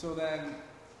mean? So then,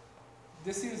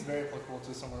 this seems very applicable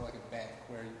to somewhere like a bank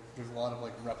where there's a lot of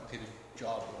like replicated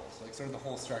job roles. Like, sort of the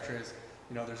whole structure is,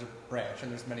 there's a branch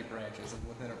and there's many branches, and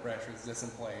within a branch there's this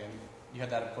employee, and you have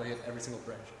that employee at every single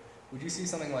branch. Would you see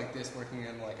something like this working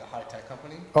in like a high-tech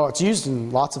company? Oh, it's used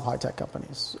in lots of high-tech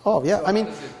companies. Oh, yeah. So I mean,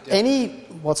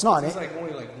 it's not. It's like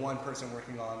only like one person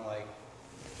working on like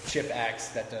chip X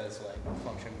that does like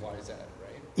function Y, Z,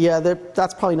 right? Yeah,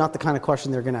 that's probably not the kind of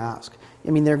question they're going to ask.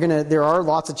 I mean, there are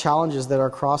lots of challenges that are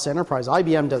cross-enterprise.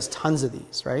 IBM does tons of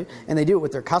these, right? And they do it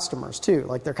with their customers too.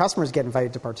 Like, their customers get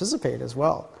invited to participate as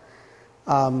well.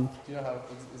 Do you know how,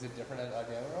 is it different at IBM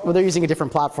or all? Well, they're using a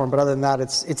different platform, but other than that,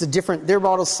 it's a different, their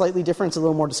model's slightly different. It's a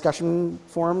little more discussion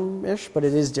forum-ish, but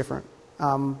it is different.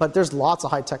 But there's lots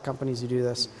of high-tech companies who do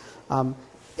this.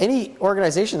 Any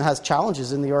organization that has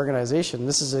challenges in the organization,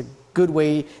 this is a good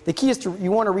way. The key is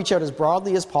you want to reach out as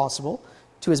broadly as possible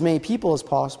to as many people as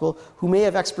possible who may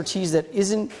have expertise that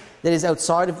is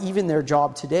outside of even their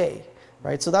job today,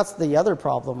 right? So that's the other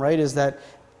problem, right, is that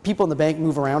people in the bank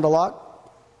move around a lot.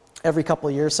 every couple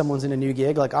of years someone's in a new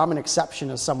gig. Like I'm an exception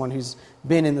as someone who's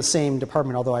been in the same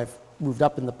department, although I've moved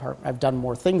up in the department, I've done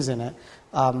more things in it.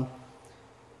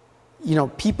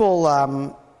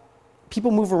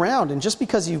 People move around, and just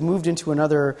because you've moved into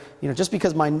another, just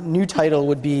because my new title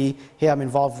would be, hey, I'm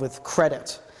involved with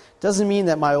credit, doesn't mean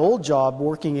that my old job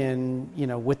working in,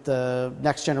 with the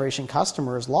next generation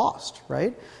customer is lost,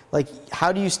 right? Like,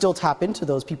 how do you still tap into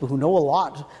those people who know a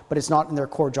lot, but it's not in their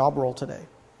core job role today?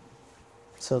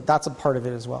 So that's a part of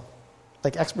it as well.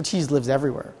 Like, expertise lives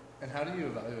everywhere. And how do you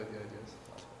evaluate the ideas?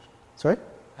 Sorry?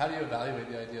 How do you evaluate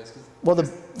the ideas? Well,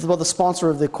 the sponsor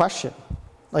of the question.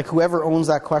 Like, whoever owns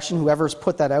that question, whoever's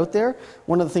put that out there,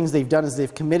 one of the things they've done is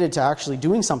they've committed to actually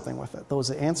doing something with it, those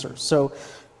answers. So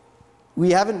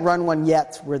we haven't run one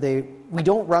yet where we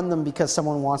don't run them because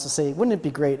someone wants to say, wouldn't it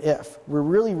be great if? We're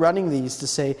really running these to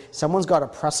say someone's got a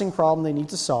pressing problem they need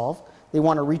to solve. They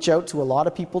want to reach out to a lot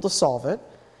of people to solve it.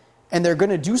 And they're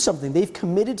going to do something. They've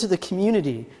committed to the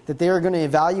community that they are going to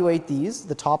evaluate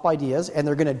the top ideas, and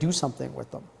they're going to do something with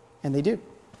them. And they do.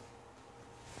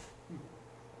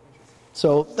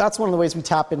 So that's one of the ways we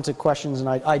tap into questions and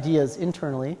ideas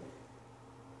internally.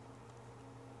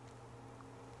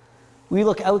 We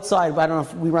look outside, but I don't know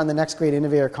if we run the Next Great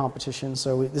Innovator competition.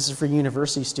 So this is for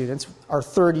university students. Our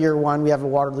third year one, we have a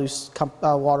Waterloo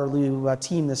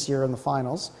team this year in the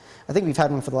finals. I think we've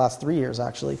had one for the last 3 years,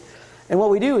 actually. And what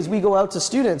we do is we go out to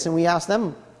students and we ask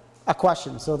them a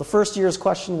question. So the first year's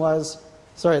questions was,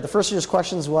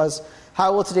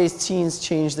 how will today's teens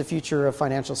change the future of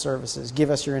financial services? Give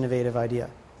us your innovative idea.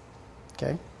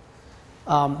 Okay.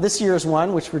 This year's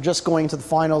one, which we're just going to the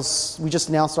finals, we just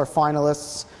announced our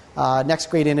finalists,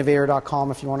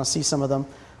 nextgreatinnovator.com if you want to see some of them.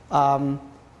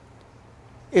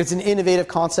 It's an innovative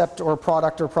concept or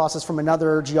product or process from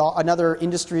another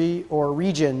industry or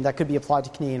region that could be applied to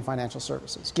Canadian financial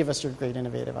services. Give us your great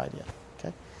innovative idea.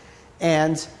 Okay?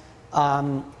 And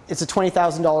it's a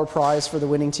 $20,000 prize for the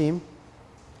winning team.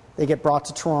 They get brought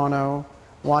to Toronto,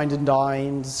 wined and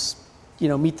dined,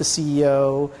 meet the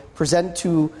CEO, present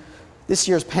to this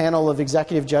year's panel of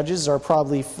executive judges are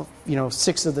probably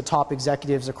 6 of the top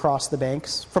executives across the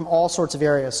banks from all sorts of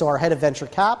areas. So our head of venture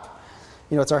cap,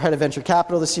 it's our head of venture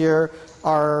capital this year,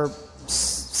 our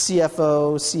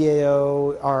CFO,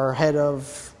 CAO, our head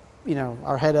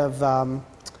of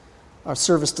our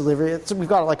service delivery. So we've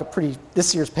got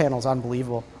this year's panel is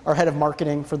unbelievable. Our head of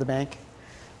marketing for the bank.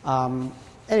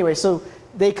 Anyway, so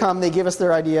they come, they give us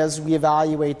their ideas, we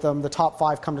evaluate them. The top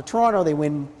 5 come to Toronto, they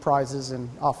win prizes, and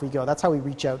off we go. That's how we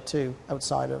reach out to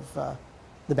outside of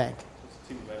the bank. It's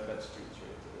a team of MBET students,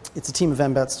 right? It's a team of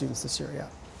MBET students this year, yeah.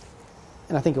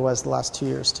 And I think it was the last 2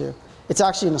 years, too. It's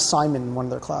actually an assignment in one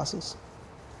of their classes,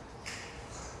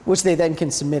 which they then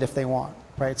can submit if they want,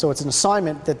 right? So it's an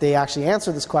assignment that they actually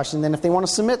answer this question. Then if they want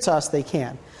to submit to us, they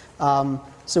can.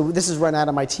 So this is run out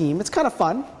of my team. It's kind of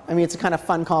fun. It's a kind of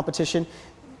fun competition.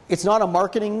 It's not a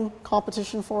marketing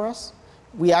competition for us.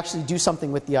 We actually do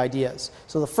something with the ideas.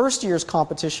 So the first year's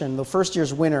competition, the first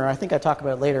year's winner, I think I talk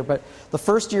about it later, but the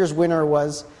first year's winner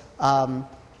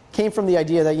came from the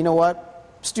idea that,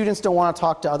 students don't want to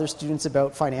talk to other students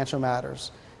about financial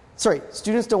matters.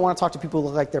 Students don't want to talk to people who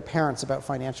look like their parents about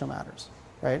financial matters,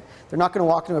 right? They're not going to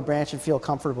walk into a branch and feel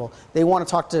comfortable. They want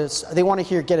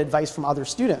to get advice from other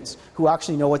students who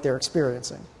actually know what they're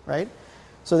experiencing, right?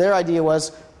 So their idea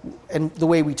was, and the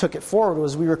way we took it forward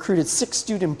was we recruited 6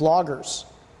 student bloggers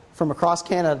from across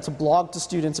Canada to blog to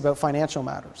students about financial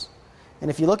matters.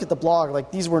 And if you look at the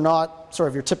blog, these were not sort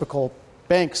of your typical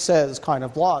bank says kind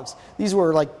of blogs. These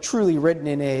were truly written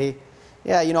in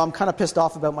I'm kind of pissed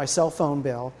off about my cell phone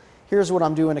bill. Here's what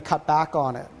I'm doing to cut back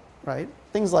on it, right?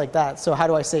 Things like that. So how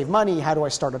do I save money? How do I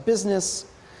start a business?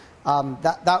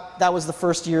 That was the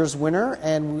first year's winner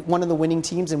and one of the winning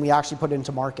teams, and we actually put it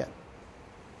into market.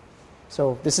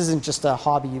 So this isn't just a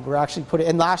hobby. We're actually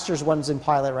and last year's one's in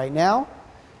pilot right now.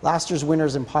 Last year's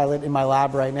winner's in pilot in my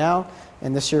lab right now.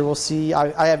 And this year we'll see.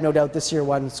 I have no doubt this year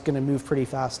one's going to move pretty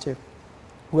fast too,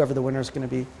 whoever the winner's going to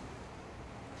be.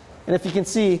 And if you can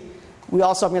see, I'm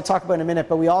going to talk about in a minute,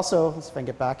 but let's see if I can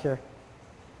get back here.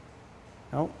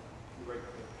 No.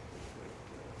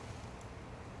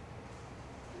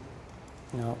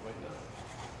 No.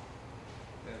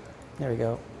 There we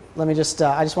go. Let me just,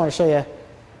 I just want to show you.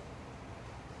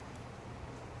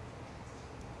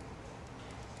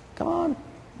 Come on.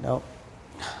 Nope.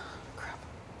 Crap.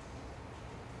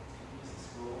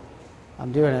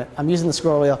 I'm doing it. I'm using the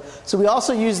scroll wheel. So we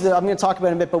also use I'm going to talk about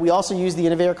it in a bit, but we also use the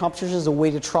Innovator Competition as a way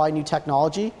to try new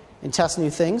technology and test new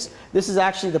things. This is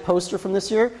actually the poster from this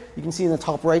year. You can see in the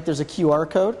top right there's a QR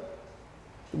code,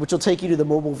 which will take you to the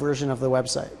mobile version of the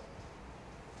website.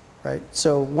 right?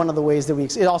 So one of the ways that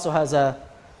it also has a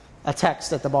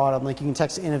text at the bottom, like you can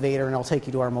text Innovator and it'll take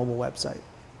you to our mobile website.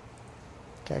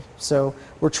 Okay, so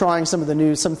we're trying some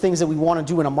things that we want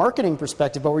to do in a marketing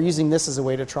perspective, but we're using this as a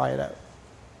way to try it out.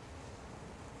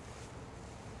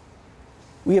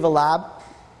 We have a lab,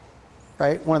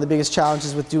 right? One of the biggest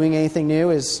challenges with doing anything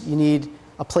new is you need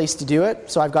a place to do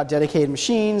it. So I've got dedicated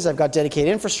machines, I've got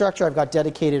dedicated infrastructure, I've got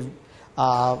dedicated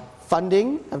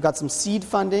funding, I've got some seed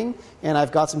funding, and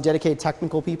I've got some dedicated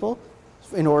technical people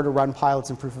in order to run pilots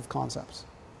and proof of concepts.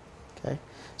 Okay?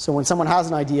 So when someone has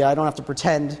an idea, I don't have to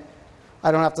pretend,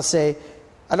 I don't have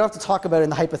to talk about it in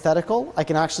the hypothetical. I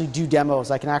can actually do demos.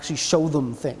 I can actually show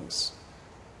them things.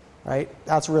 Right?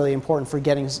 That's really important for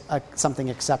getting something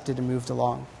accepted and moved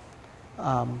along.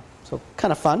 So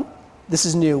kind of fun. This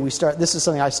is new. This is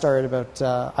something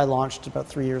I launched about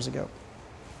 3 years ago.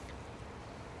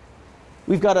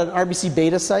 We've got an RBC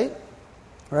beta site,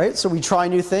 right? So we try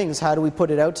new things. How do we put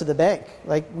it out to the bank?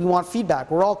 Like, we want feedback.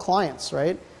 We're all clients,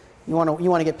 right? You want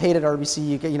to get paid at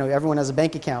RBC. Everyone has a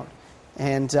bank account,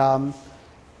 and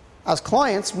as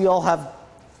clients, we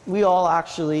all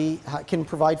actually can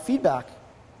provide feedback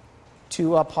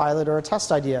to a pilot or a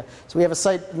test idea. So we have a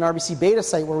site, an RBC beta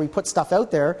site, where we put stuff out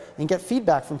there and get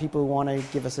feedback from people who want to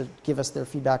give us their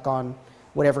feedback on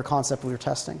whatever concept we were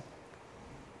testing.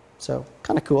 So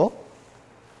kind of cool.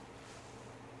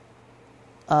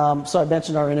 So I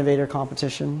mentioned our innovator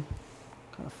competition,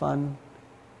 kind of fun.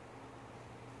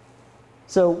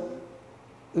 So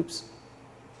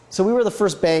we were the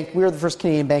first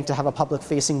Canadian bank to have a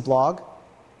public-facing blog.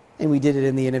 And we did it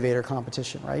in the innovator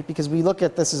competition, right? Because we look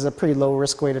at this as a pretty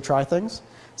low-risk way to try things.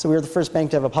 So we were the first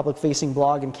bank to have a public-facing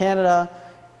blog in Canada.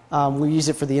 We use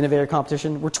it for the innovator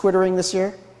competition. We're Twittering this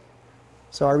year.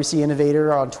 So RBC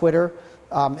Innovator on Twitter.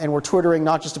 And we're Twittering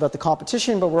not just about the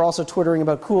competition, but we're also Twittering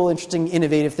about cool, interesting,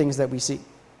 innovative things that we see,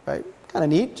 right? Kind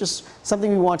of neat. Just something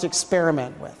we want to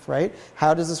experiment with, right?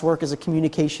 How does this work as a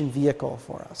communication vehicle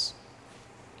for us?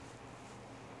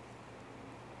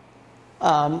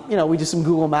 We do some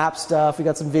Google Maps stuff. We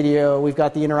got some video. We've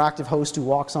got the interactive host who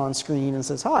walks on screen and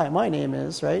says, "Hi, my name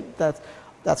is," right?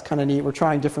 That's kind of neat. We're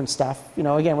trying different stuff.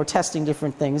 Again, we're testing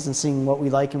different things and seeing what we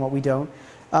like and what we don't.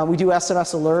 We do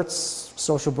SMS alerts,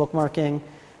 social bookmarking.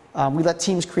 We let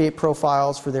teams create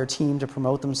profiles for their team to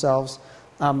promote themselves.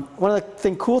 One of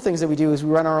the cool things that we do is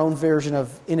we run our own version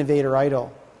of Innovator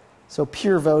Idol, so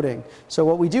peer voting. So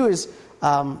what we do is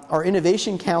our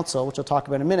Innovation Council, which I'll talk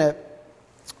about in a minute,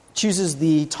 chooses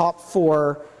the top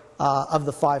 4 of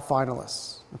the 5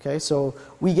 finalists. Okay, so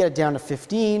we get it down to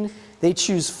 15. They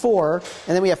choose 4,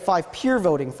 and then we have 5 peer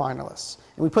voting finalists,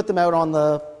 and we put them out on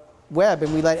the web,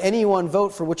 and we let anyone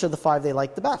vote for which of the 5 they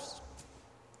like the best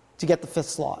to get the 5th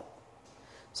slot.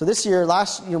 So this year,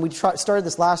 started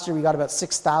this last year. We got about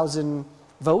 6,000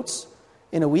 votes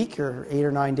in a week or 8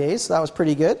 or 9 days. So that was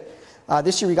pretty good.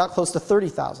 This year we got close to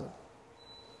 30,000.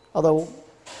 Although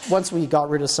once we got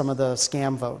rid of some of the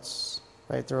scam votes,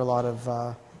 right? There were a lot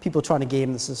of people trying to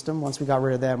game the system. Once we got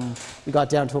rid of them, we got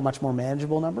down to a much more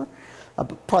manageable number.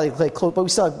 But we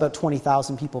still have about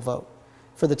 20,000 people vote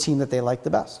for the team that they like the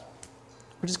best,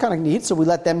 which is kind of neat. So we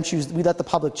let them choose. We let the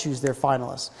public choose their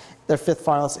finalists, their 5th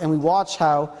finalists, and we watch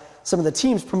how some of the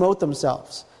teams promote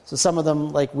themselves. So some of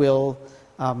them will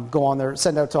go on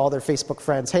send out to all their Facebook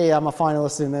friends, "Hey, I'm a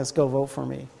finalist in this. Go vote for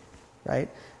me," right?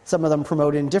 Some of them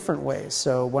promote in different ways.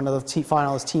 So one of the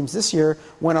finalist teams this year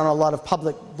went on a lot of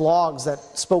public blogs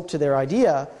that spoke to their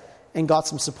idea and got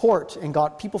some support and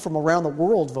got people from around the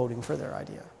world voting for their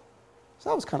idea. So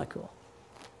that was kind of cool.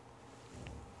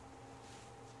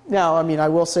 Now, I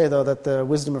will say, though, that the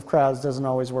wisdom of crowds doesn't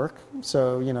always work.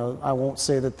 So, I won't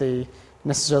say that they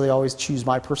necessarily always choose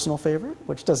my personal favorite,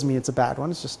 which doesn't mean it's a bad one.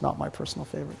 It's just not my personal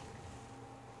favorite.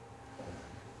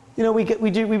 We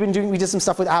did some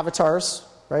stuff with avatars.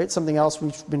 Right? Something else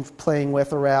we've been playing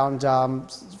with around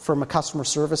from a customer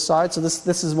service side. So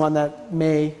this is one that's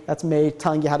May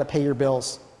telling you how to pay your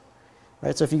bills.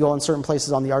 Right? So if you go in certain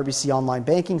places on the RBC online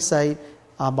banking site,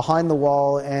 behind the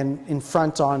wall and in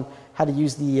front on how to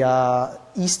use the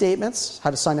e-statements, how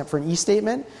to sign up for an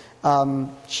e-statement,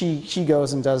 she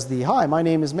goes and does the, "Hi, my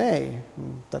name is May,"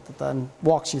 and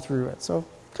walks you through it. So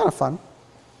kind of fun.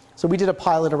 So we did a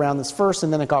pilot around this first,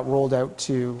 and then it got rolled out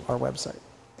to our website.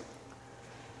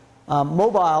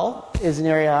 Mobile is an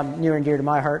area near and dear to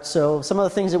my heart. So some of the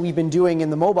things that we've been doing in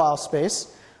the mobile space,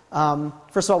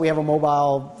 first of all, we have a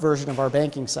mobile version of our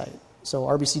banking site. So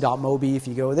rbc.mobi, if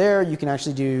you go there, you can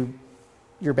actually do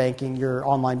your banking, your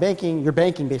online banking, your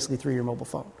banking basically through your mobile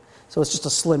phone. So it's just a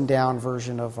slimmed down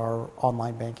version of our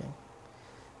online banking.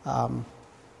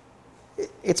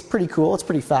 It's pretty cool. It's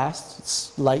pretty fast.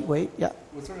 It's lightweight. Yeah.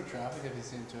 What sort of traffic have you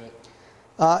seen to it?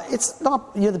 It's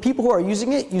not, the people who are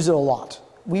using it use it a lot.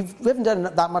 We haven't done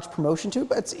that much promotion to it,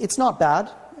 but it's not bad.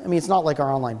 I mean, it's not like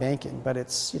our online banking, but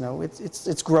it's,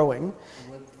 it's growing.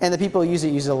 And the people who use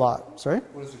it a lot. Sorry?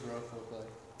 What does the growth look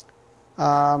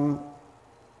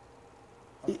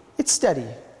like? It's steady.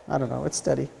 I don't know. It's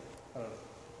steady.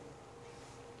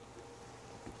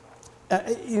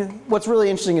 What's really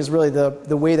interesting is really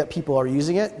the way that people are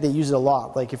using it. They use it a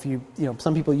lot. Like if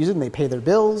some people use it and they pay their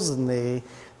bills and they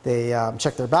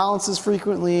check their balances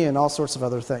frequently and all sorts of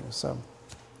other things.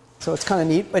 So it's kind of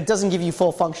neat, but it doesn't give you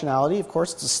full functionality. Of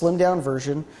course, it's a slimmed down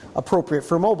version appropriate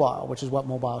for mobile, which is what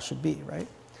mobile should be, right?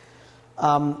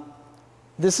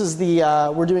 This is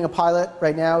we're doing a pilot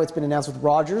right now. It's been announced with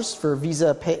Rogers for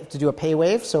Visa to do a pay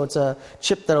wave. So it's a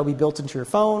chip that will be built into your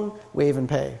phone, wave and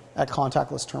pay at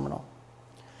contactless terminal.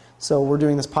 So we're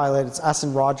doing this pilot. It's us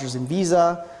and Rogers and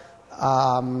Visa.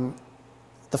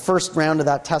 The first round of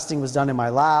that testing was done in my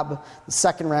lab. The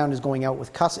second round is going out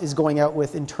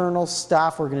with internal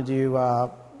staff. We're going to do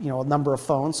a number of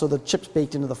phones. So the chip's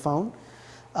baked into the phone.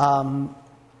 And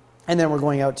then we're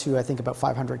going out to, I think, about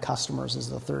 500 customers is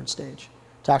the third stage,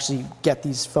 to actually get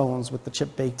these phones with the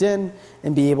chip baked in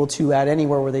and be able to, at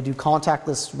anywhere where they do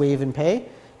contactless wave and pay,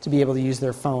 to be able to use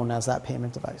their phone as that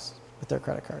payment device with their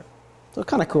credit card. So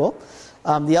kind of cool.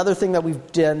 The other thing that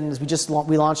we've done is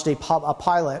we launched a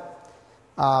pilot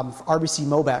for RBC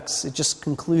Mobex. It's just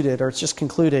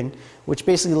concluding, which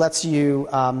basically lets you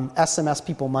SMS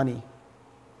people money.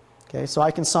 Okay, so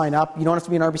I can sign up. You don't have to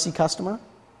be an RBC customer.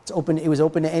 It's open. It was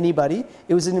open to anybody.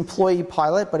 It was an employee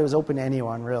pilot, but it was open to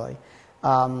anyone really.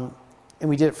 And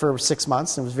we did it for 6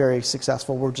 months, and it was very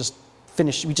successful. We're just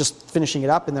finishing it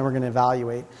up, and then we're going to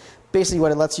evaluate. Basically,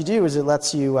 what it lets you do is it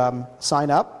lets you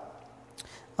sign up.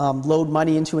 Load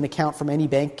money into an account from any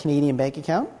Canadian bank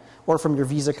account or from your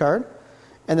Visa card,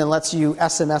 and then lets you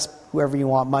SMS whoever you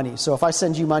want money. So if I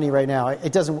send you money right now,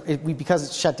 because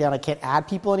it's shut down, I can't add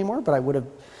people anymore, but I would have,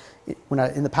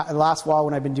 in the last while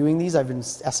when I've been doing these, I've been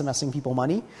SMSing people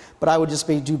money, but I would just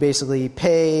do basically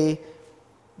pay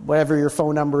whatever your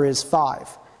phone number is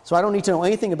 5. So I don't need to know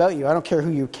anything about you. I don't care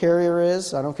who your carrier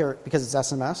is. I don't care, because it's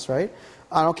SMS, right?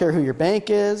 I don't care who your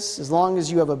bank is. As long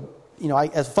as you have a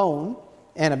phone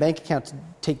and a bank account to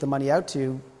take the money out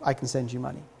to, I can send you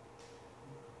money.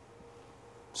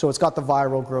 So it's got the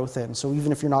viral growth in. So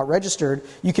even if you're not registered,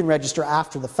 you can register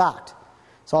after the fact.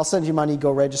 So I'll send you money,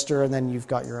 go register, and then you've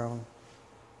got your own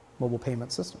mobile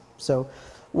payment system. So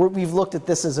we've looked at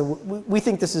this we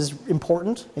think this is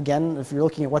important. Again, if you're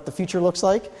looking at what the future looks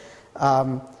like,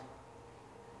 the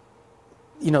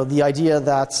idea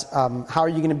that how are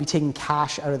you going to be taking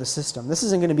cash out of the system? This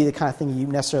isn't going to be the kind of thing you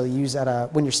necessarily use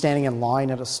when you're standing in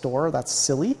line at a store. That's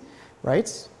silly,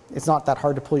 right? It's not that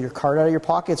hard to pull your card out of your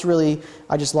pocket. It's really,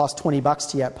 I just lost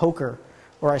 $20 to you at poker,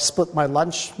 or I split my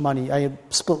lunch money. I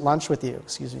split lunch with you,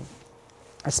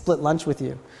 I split lunch with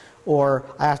you. Or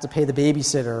I have to pay the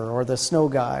babysitter or the snow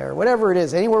guy or whatever it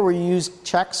is. Anywhere where you use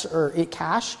checks or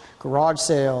cash, garage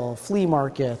sale, flea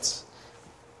markets,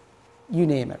 you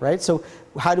name it, right? So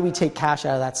how do we take cash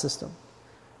out of that system?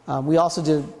 We also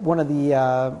did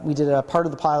a part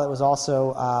of the pilot was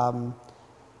also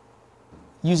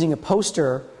using a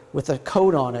poster with a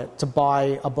code on it to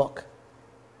buy a book,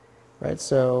 right?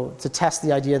 So to test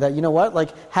the idea that,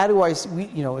 how do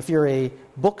if you're a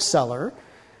bookseller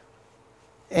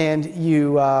and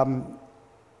you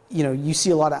see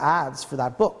a lot of ads for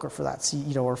that book or for that,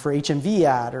 or for HMV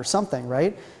ad or something,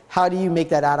 right? How do you make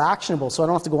that ad actionable? So I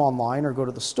don't have to go online or go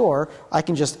to the store. I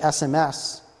can just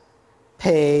SMS,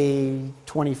 pay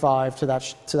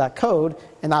 $25 to that code,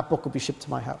 and that book will be shipped to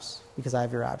my house because I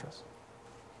have your address.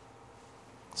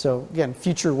 So again,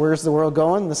 future, where's the world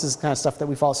going? This is kind of stuff that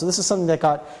we follow. So this is something that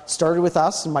got started with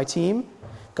us and my team,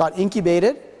 got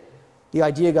incubated. The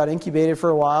idea got incubated for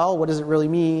a while. What does it really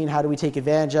mean? How do we take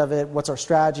advantage of it? What's our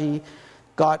strategy?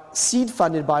 Got seed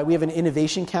funded we have an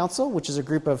innovation council, which is a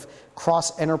group of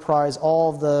cross-enterprise, all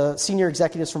of the senior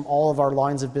executives from all of our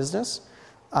lines of business,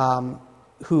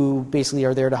 who basically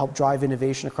are there to help drive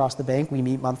innovation across the bank. We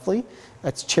meet monthly.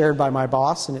 It's chaired by my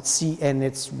boss, and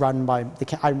it's run by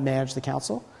I manage the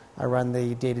council. I run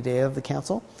the day-to-day of the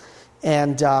council.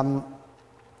 And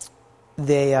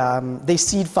they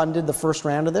seed funded the first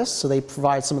round of this, so they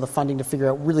provide some of the funding to figure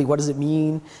out really what does it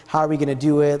mean, how are we going to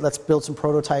do it, let's build some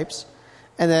prototypes.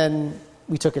 And then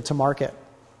we took it to market.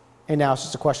 And now it's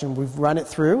just a question, we've run it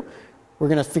through, we're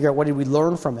going to figure out what did we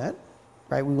learn from it,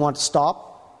 right? We want to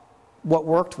stop what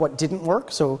worked, what didn't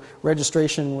work. So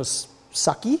registration was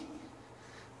sucky,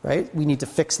 right? We need to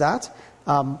fix that.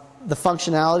 The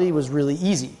functionality was really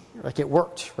easy, Like it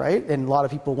worked, right? And a lot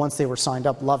of people, once they were signed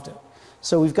up, loved it.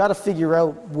 So we've got to figure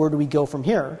out where do we go from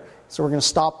here. So we're going to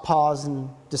stop, pause, and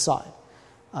decide.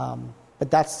 But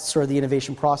that's sort of the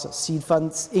innovation process. Seed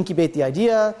funds, incubate the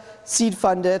idea, seed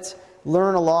fund it,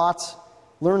 learn a lot,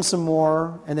 learn some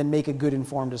more, and then make a good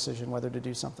informed decision whether to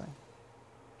do something.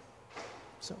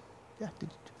 So, yeah, did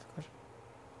you have a question?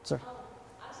 Sorry.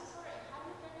 I was just wondering, how do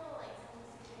you handle like some of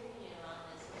the security around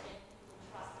this or get people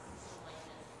to trust a system like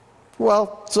this?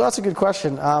 Well, so that's a good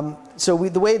question.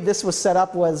 The way this was set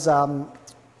up was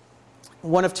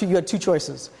one of two. You had two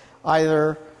choices.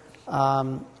 Either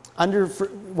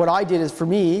what I did is for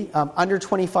me, under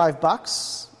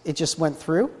 $25, it just went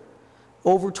through.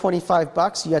 Over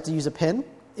 $25, you had to use a PIN.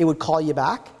 It would call you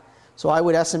back. So I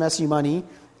would SMS you money.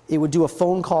 It would do a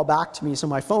phone call back to me. So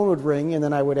my phone would ring, and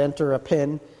then I would enter a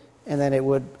PIN, and then it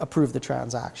would approve the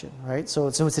transaction, right? So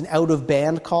it's an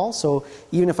out-of-band call. So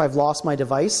even if I've lost my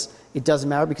device, it doesn't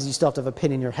matter because you still have to have a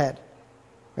PIN in your head,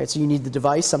 right? So you need the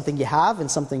device, something you have, and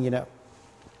something you know,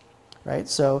 right?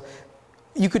 So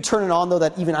you could turn it on, though,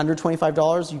 that even under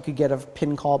 $25, you could get a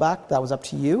PIN callback. That was up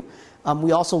to you.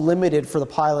 We also limited for the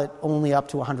pilot only up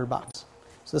to $100.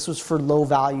 So this was for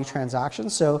low-value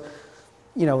transactions. So,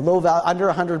 under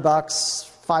 $100,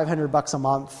 $500 a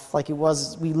month, like it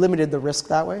was, we limited the risk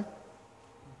that way.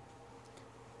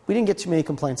 We didn't get too many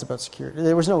complaints about security.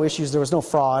 There was no issues. There was no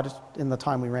fraud in the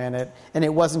time we ran it. And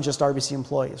it wasn't just RBC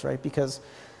employees, right? Because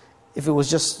if it was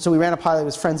just, so we ran a pilot, it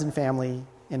was friends and family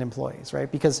and employees,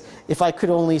 right? Because if I could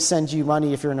only send you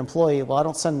money if you're an employee, well, I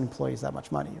don't send employees that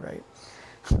much money, right?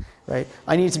 Right?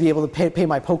 I need to be able to pay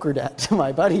my poker debt to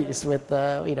my buddies with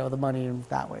the money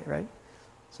that way, right?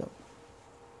 So,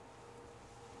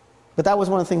 but that was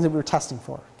one of the things that we were testing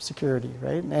for, security,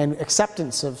 right? And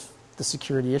acceptance of the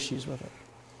security issues with it.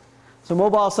 So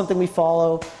mobile is something we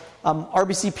follow.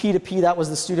 RBC P2P, that was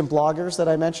the student bloggers that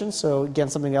I mentioned. So again,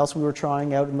 something else we were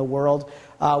trying out in the world.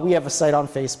 We have a site on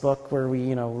Facebook where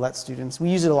we let students. We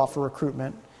use it a lot for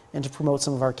recruitment and to promote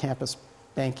some of our campus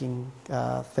banking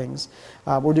things.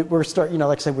 We're starting,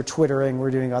 like I said, we're Twittering,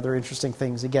 we're doing other interesting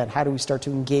things. Again, how do we start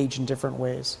to engage in different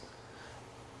ways?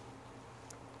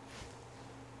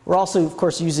 We're also, of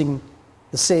course, using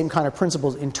the same kind of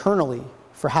principles internally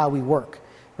for how we work,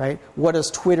 right? What does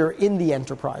Twitter in the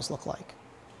enterprise look like,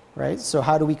 right? So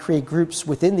how do we create groups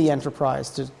within the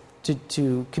enterprise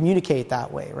to communicate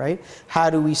that way, right? How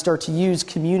do we start to use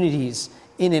communities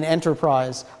in an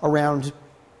enterprise around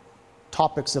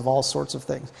topics of all sorts of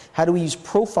things? How do we use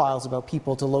profiles about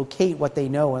people to locate what they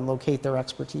know and locate their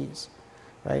expertise,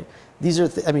 right? These are,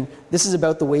 this is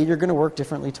about the way you're going to work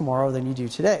differently tomorrow than you do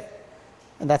today.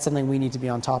 And that's something we need to be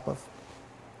on top of.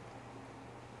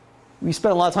 We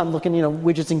spent a lot of time looking,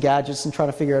 widgets and gadgets and trying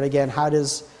to figure out, again, how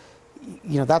does,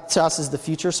 that to us is the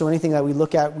future. So anything that we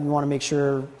look at, we want to make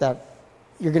sure that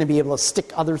you're going to be able to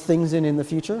stick other things in the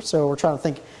future. So we're trying to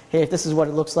think, hey, if this is what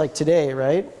it looks like today,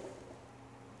 right?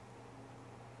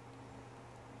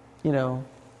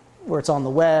 Where it's on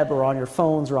the web or on your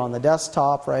phones or on the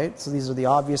desktop, right? So these are the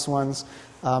obvious ones.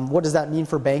 What does that mean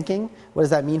for banking? What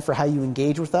does that mean for how you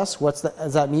engage with us?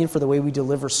 Does that mean for the way we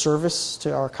deliver service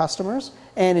to our customers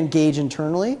and engage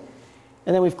internally?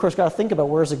 And then we've, of course, got to think about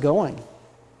where is it going,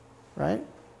 right?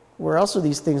 Where else are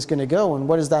these things going to go? And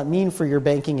what does that mean for your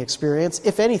banking experience,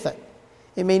 if anything?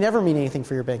 It may never mean anything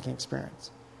for your banking experience.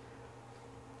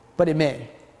 But it may.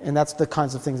 And that's the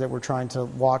kinds of things that we're trying to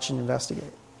watch and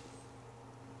investigate.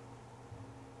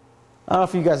 I don't know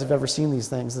if you guys have ever seen these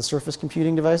things, the Surface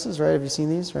computing devices, right? Have you seen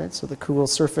these, right? So the cool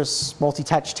Surface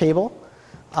multi-touch table.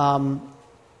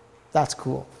 That's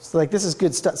cool. So this is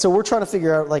good stuff. So we're trying to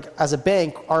figure out, as a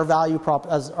bank,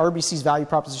 as RBC's value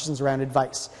propositions around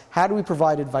advice. How do we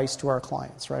provide advice to our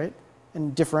clients, right?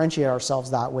 And differentiate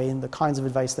ourselves that way in the kinds of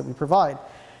advice that we provide.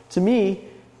 To me,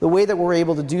 the way that we're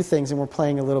able to do things, and we're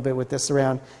playing a little bit with this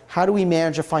around, how do we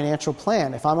manage a financial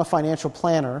plan? If I'm a financial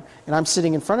planner and I'm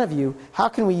sitting in front of you, how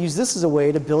can we use this as a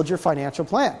way to build your financial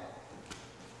plan?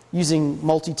 Using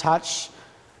multi-touch,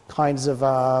 kinds of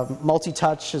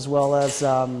multi-touch as well as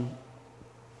some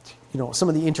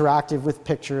of the interactive with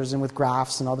pictures and with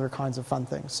graphs and other kinds of fun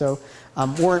things. So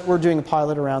we're doing a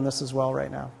pilot around this as well right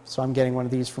now. So I'm getting one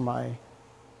of these for my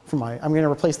I'm going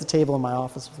to replace the table in my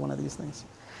office with one of these things.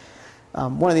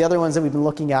 One of the other ones that we've been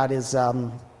looking at is, I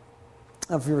don't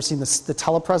know if you've ever seen the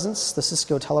telepresence, the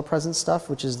Cisco telepresence stuff,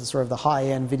 which is the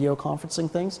high-end video conferencing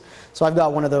things. So I've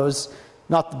got one of those,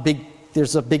 not the big,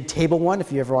 there's a big table one. If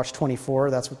you ever watch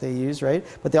 24, that's what they use, right?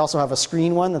 But they also have a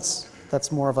screen one that's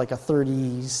more of like a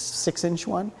 36-inch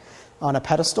one on a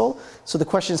pedestal. So the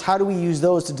question is, how do we use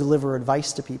those to deliver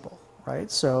advice to people,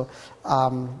 right? So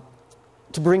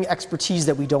to bring expertise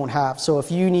that we don't have. So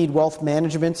if you need wealth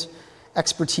management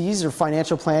expertise or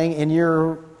financial planning and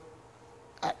you're,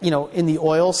 in the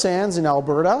oil sands in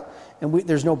Alberta and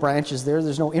there's no branches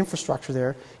there's no infrastructure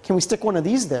there, can we stick one of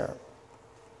these there?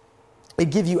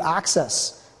 It'd give you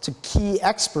access to key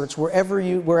experts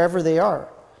wherever they are.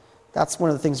 That's one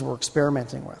of the things we're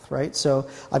experimenting with, right? So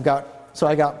I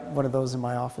got one of those in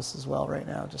my office as well right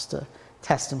now, just to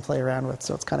test and play around with.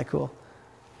 So it's kind of cool.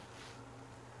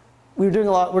 We're doing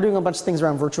a bunch of things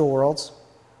around virtual worlds,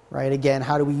 right? Again,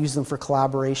 how do we use them for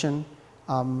collaboration?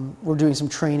 We're doing some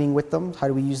training with them. How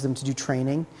do we use them to do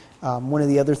training? One of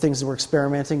the other things that we're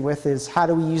experimenting with is how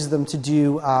do we use them to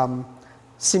do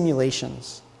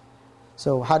simulations?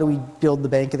 So how do we build the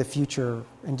bank of the future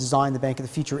and design the bank of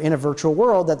the future in a virtual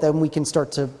world that then we can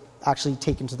start to actually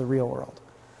take into the real world?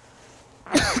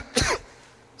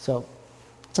 So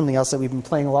something else that we've been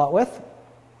playing a lot with.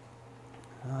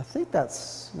 I think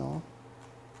that's,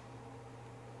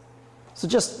 So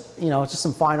just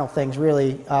some final things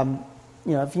really.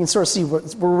 If you can sort of see,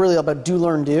 we're really about do,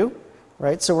 learn, do,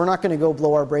 right? So we're not going to go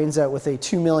blow our brains out with a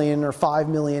 $2 million or $5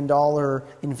 million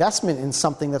investment in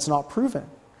something that's not proven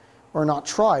or not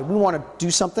tried. We want to do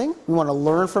something, we want to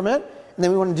learn from it, and then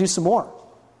we want to do some more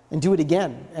and do it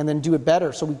again and then do it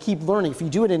better. So we keep learning. If you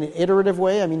do it in an iterative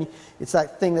way, it's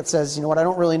that thing that says, I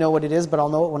don't really know what it is, but I'll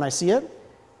know it when I see it.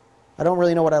 I don't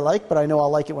really know what I like, but I know I'll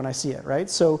like it when I see it, right?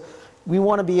 So we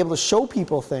want to be able to show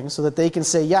people things so that they can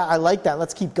say, yeah, I like that,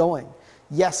 let's keep going.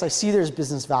 Yes, I see there's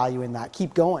business value in that,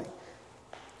 keep going.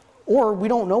 Or we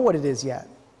don't know what it is yet,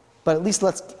 but at least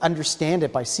let's understand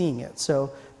it by seeing it.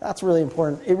 So that's really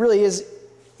important. It really is,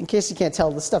 in case you can't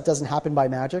tell, this stuff doesn't happen by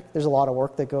magic. There's a lot of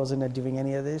work that goes into doing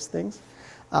any of these things.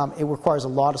 It requires a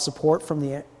lot of support from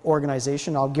the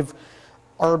organization. I'll give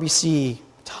RBC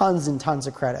tons and tons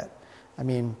of credit. I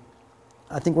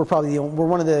think we're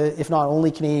one of the, if not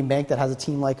only Canadian bank that has a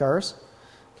team like ours.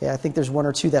 Okay, I think there's one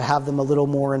or two that have them a little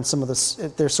more in some of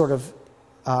the, they're sort of,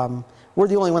 we're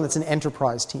the only one that's an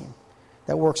enterprise team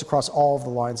that works across all of the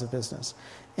lines of business.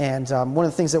 And one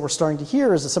of the things that we're starting to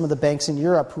hear is that some of the banks in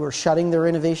Europe who are shutting their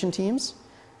innovation teams,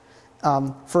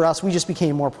 for us, we just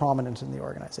became more prominent in the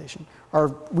organization.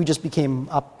 We just became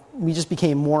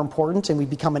more important, and we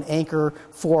become an anchor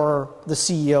for the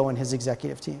CEO and his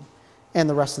executive team and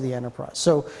the rest of the enterprise.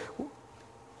 So,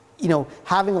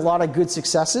 having a lot of good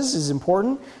successes is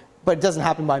important, but it doesn't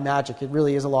happen by magic. It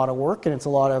really is a lot of work, and it's a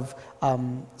lot of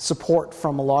support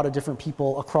from a lot of different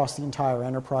people across the entire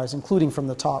enterprise, including from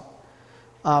the top.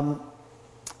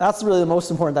 That's really the most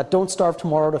important, that don't starve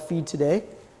tomorrow to feed today.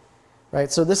 Right?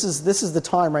 So this is the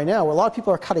time right now where a lot of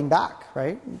people are cutting back,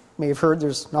 right? You may have heard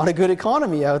there's not a good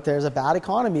economy out there. There's a bad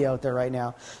economy out there right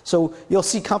now. So you'll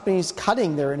see companies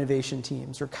cutting their innovation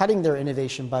teams or cutting their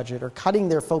innovation budget or cutting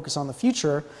their focus on the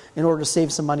future in order to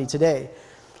save some money today.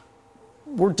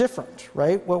 We're different,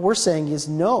 right? What we're saying is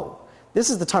no. This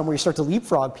is the time where you start to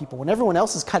leapfrog people. When everyone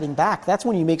else is cutting back, that's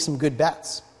when you make some good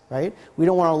bets, right? We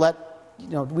don't want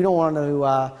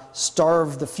to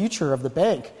starve the future of the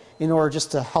bank in order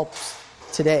just to help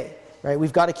today, right?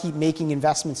 We've got to keep making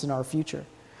investments in our future.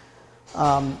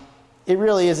 It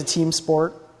really is a team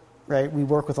sport, right? We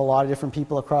work with a lot of different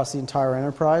people across the entire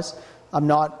enterprise. I'm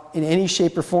not in any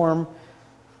shape or form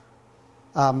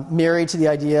married to the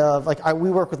idea of, we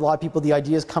work with a lot of people, the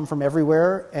ideas come from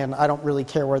everywhere, and I don't really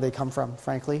care where they come from,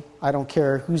 frankly. I don't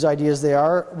care whose ideas they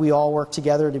are. We all work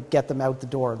together to get them out the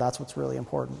door. That's what's really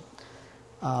important.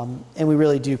 And we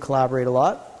really do collaborate a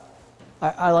lot.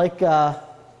 I like...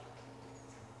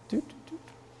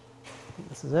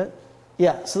 This is it.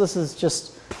 Yeah, so this is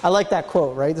just, I like that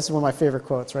quote, right? This is one of my favorite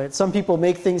quotes, right? Some people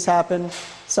make things happen,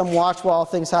 some watch while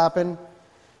things happen,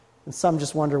 and some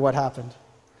just wonder what happened,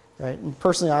 right? And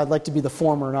personally, I'd like to be the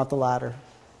former, not the latter.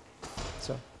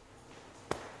 So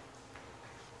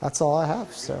that's all I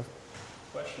have. So,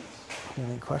 Questions?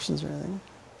 Any questions or anything?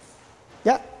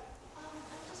 Yeah. I'm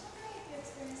just wondering if you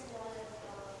experienced a lot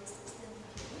of resistance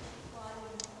while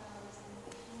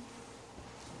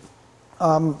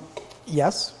innovation?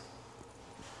 Yes.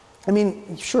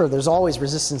 Sure, there's always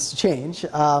resistance to change.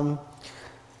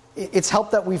 It's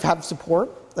helped that we've had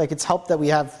support. It's helped that we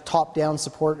have top-down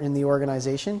support in the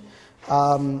organization.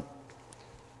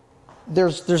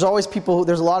 There's always people.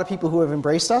 There's a lot of people who have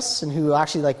embraced us and who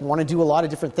actually want to do a lot of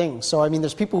different things. So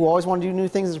there's people who always want to do new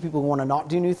things. There's people who want to not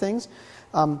do new things.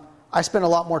 I spend a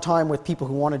lot more time with people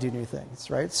who want to do new things,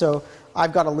 right? So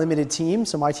I've got a limited team.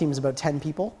 So my team is about 10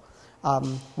 people.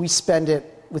 We spend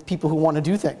it with people who want to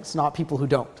do things, not people who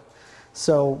don't.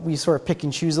 So we sort of pick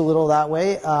and choose a little that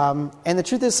way. And the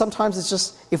truth is, sometimes it's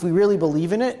just, if we really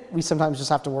believe in it, we sometimes just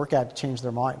have to work at it to change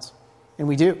their minds. And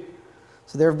we do.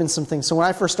 So there have been some things. So when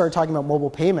I first started talking about mobile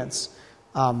payments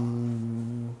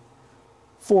 4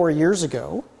 years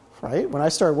ago, right? When I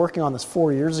started working on this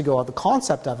 4 years ago, the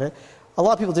concept of it, a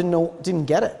lot of people didn't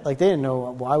get it. Like they didn't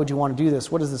know, why would you want to do this?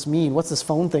 What does this mean? What's this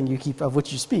phone thing of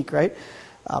which you speak, right?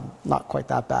 Not quite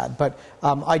that bad, but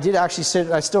I did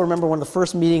actually I still remember one of the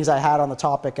first meetings I had on the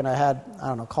topic, and I had, I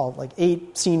don't know, called like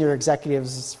 8 senior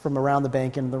executives from around the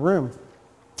bank in the room.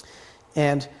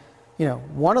 And,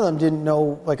 one of them didn't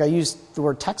know, like I used the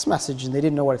word text message, and they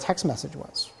didn't know what a text message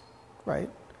was, right?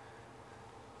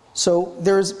 So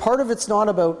there's part of it's not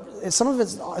about, some of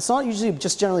it's not usually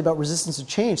just generally about resistance to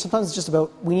change. Sometimes it's just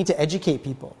about we need to educate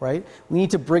people, right? We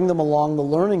need to bring them along the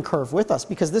learning curve with us,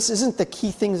 because this isn't the key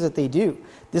things that they do.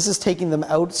 This is taking them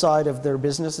outside of their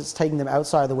business. It's taking them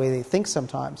outside of the way they think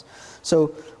sometimes.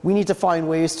 So we need to find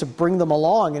ways to bring them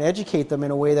along and educate them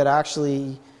in a way that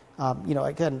actually,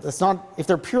 again, it's not, if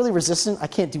they're purely resistant, I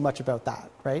can't do much about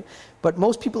that, right? But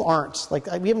most people aren't. Like,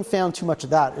 we haven't found too much of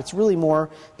that. It's really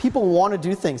more, people want to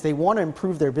do things. They want to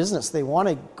improve their business. They want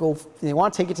to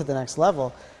take it to the next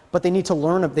level, but they need to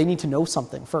learn, they need to know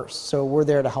something first. So we're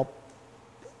there to help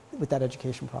with that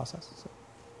education process.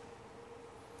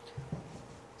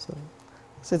 So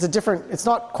it's it's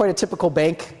not quite a typical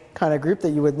bank kind of group that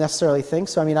you would necessarily think.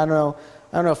 So, I mean, I don't know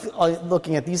if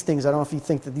looking at these things, I don't know if you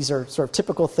think that these are sort of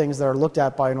typical things that are looked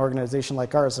at by an organization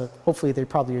like ours. Hopefully they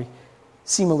probably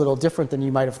seem a little different than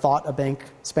you might have thought a bank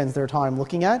spends their time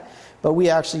looking at. But we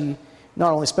actually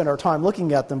not only spend our time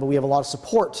looking at them, but we have a lot of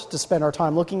support to spend our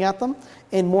time looking at them,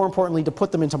 and more importantly, to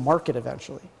put them into market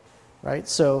eventually, right?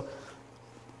 So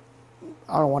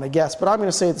I don't want to guess, but I'm going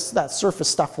to say that surface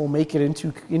stuff will make it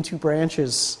into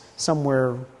branches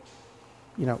somewhere,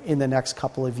 in the next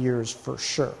couple of years for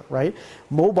sure, right?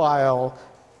 Mobile,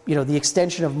 the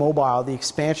extension of mobile, the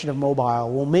expansion of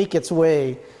mobile will make its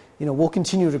way, will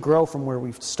continue to grow from where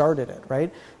we've started it,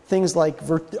 right? Things like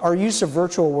our use of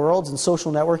virtual worlds and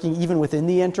social networking, even within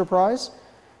the enterprise,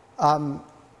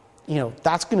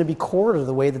 that's going to be core to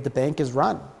the way that the bank is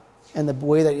run and the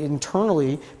way that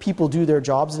internally people do their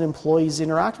jobs and employees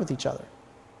interact with each other.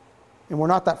 And we're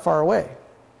not that far away.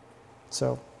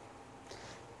 So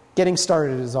getting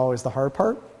started is always the hard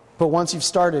part, but once you've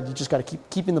started, you just got to keep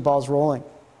keeping the balls rolling.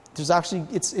 There's actually,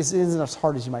 it isn't as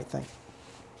hard as you might think.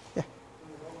 Yeah. How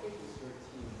big is your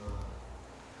team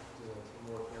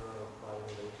to work on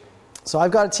innovation? So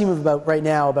I've got a team of right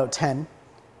now about 10.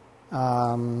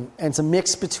 And it's a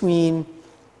mix between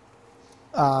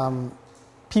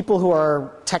people who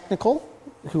are technical,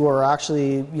 who are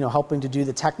actually helping to do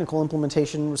the technical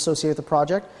implementation associated with the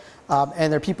project,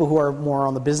 and there are people who are more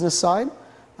on the business side,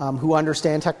 who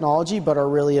understand technology but are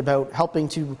really about helping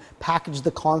to package the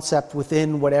concept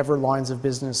within whatever lines of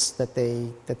business that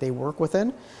they work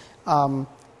within.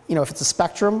 If it's a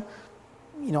spectrum,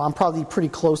 I'm probably pretty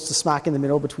close to smack in the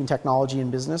middle between technology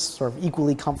and business, sort of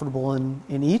equally comfortable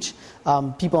in each.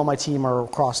 People on my team are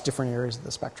across different areas of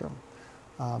the spectrum.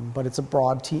 But it's a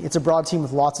broad team. It's a broad team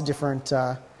with lots of different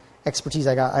expertise.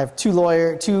 I have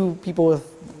two people with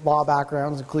law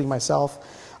backgrounds, including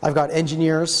myself. I've got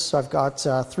engineers. So I've got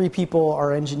 3 people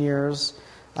are engineers.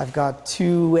 I've got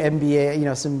 2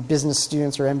 MBA, some business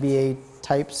students or MBA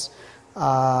types.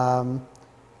 Again,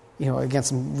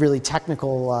 some really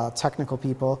technical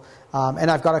people. And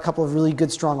I've got a couple of really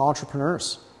good, strong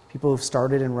entrepreneurs, people who've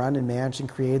started and run and managed and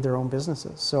created their own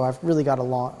businesses. So I've really got a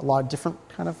lot of different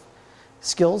kind of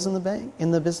skills in the bank,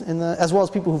 as well as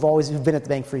people who've been at the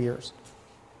bank for years.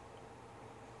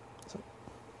 So,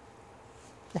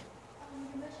 yeah.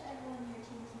 You mentioned everyone on your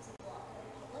team keeps a blog. Are they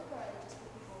public, or are they just for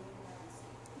people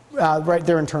who want to see? Right,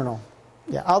 they're internal.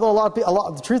 Yeah, although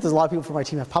the truth is a lot of people from my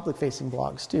team have public-facing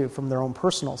blogs too, from their own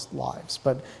personal lives.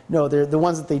 But no, the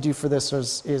ones that they do for this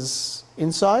is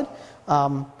inside.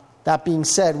 That being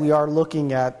said, we are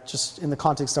looking at, just in the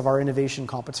context of our innovation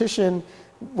competition,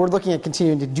 we're looking at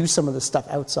continuing to do some of this stuff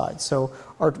outside. So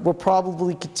we'll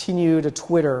probably continue to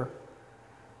Twitter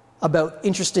about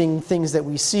interesting things that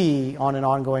we see on an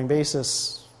ongoing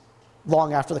basis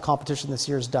long after the competition this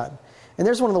year is done. And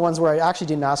there's one of the ones where I actually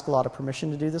didn't ask a lot of permission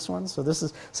to do this one. So this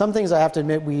is some things I have to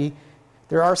admit,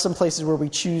 there are some places where we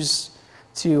choose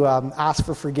to ask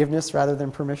for forgiveness rather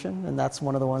than permission. And that's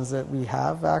one of the ones that we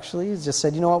have actually. It's just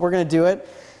said, you know what, we're going to do it.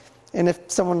 And if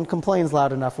someone complains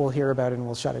loud enough, we'll hear about it and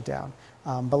we'll shut it down.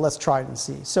 But let's try it and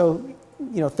see. So,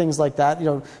 things like that.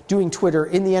 Doing Twitter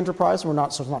in the enterprise. So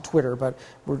it's not Twitter, but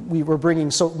we're bringing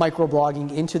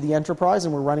microblogging into the enterprise,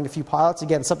 and we're running a few pilots.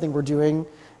 Again, something we're doing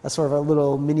as sort of a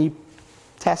little mini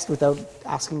test without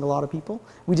asking a lot of people.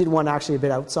 We did one actually a bit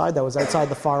outside. That was outside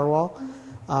the firewall,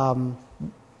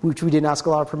 which we didn't ask a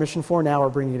lot of permission for. Now we're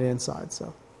bringing it inside.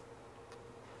 So.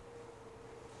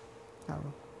 I don't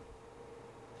know.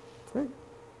 Great.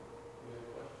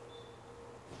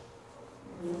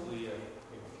 Hopefully, we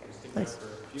can stick around Thanks. for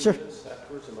a few Sure. minutes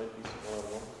afterwards. There might be some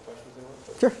one-on-one questions they want.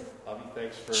 But Sure. Avi,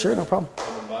 thanks for Sure, no problem.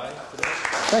 coming by today.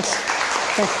 Thanks.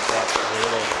 Thanks.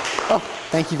 Oh,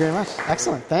 thank you very much.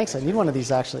 Excellent. Thanks. I need one of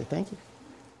these actually. Thank you.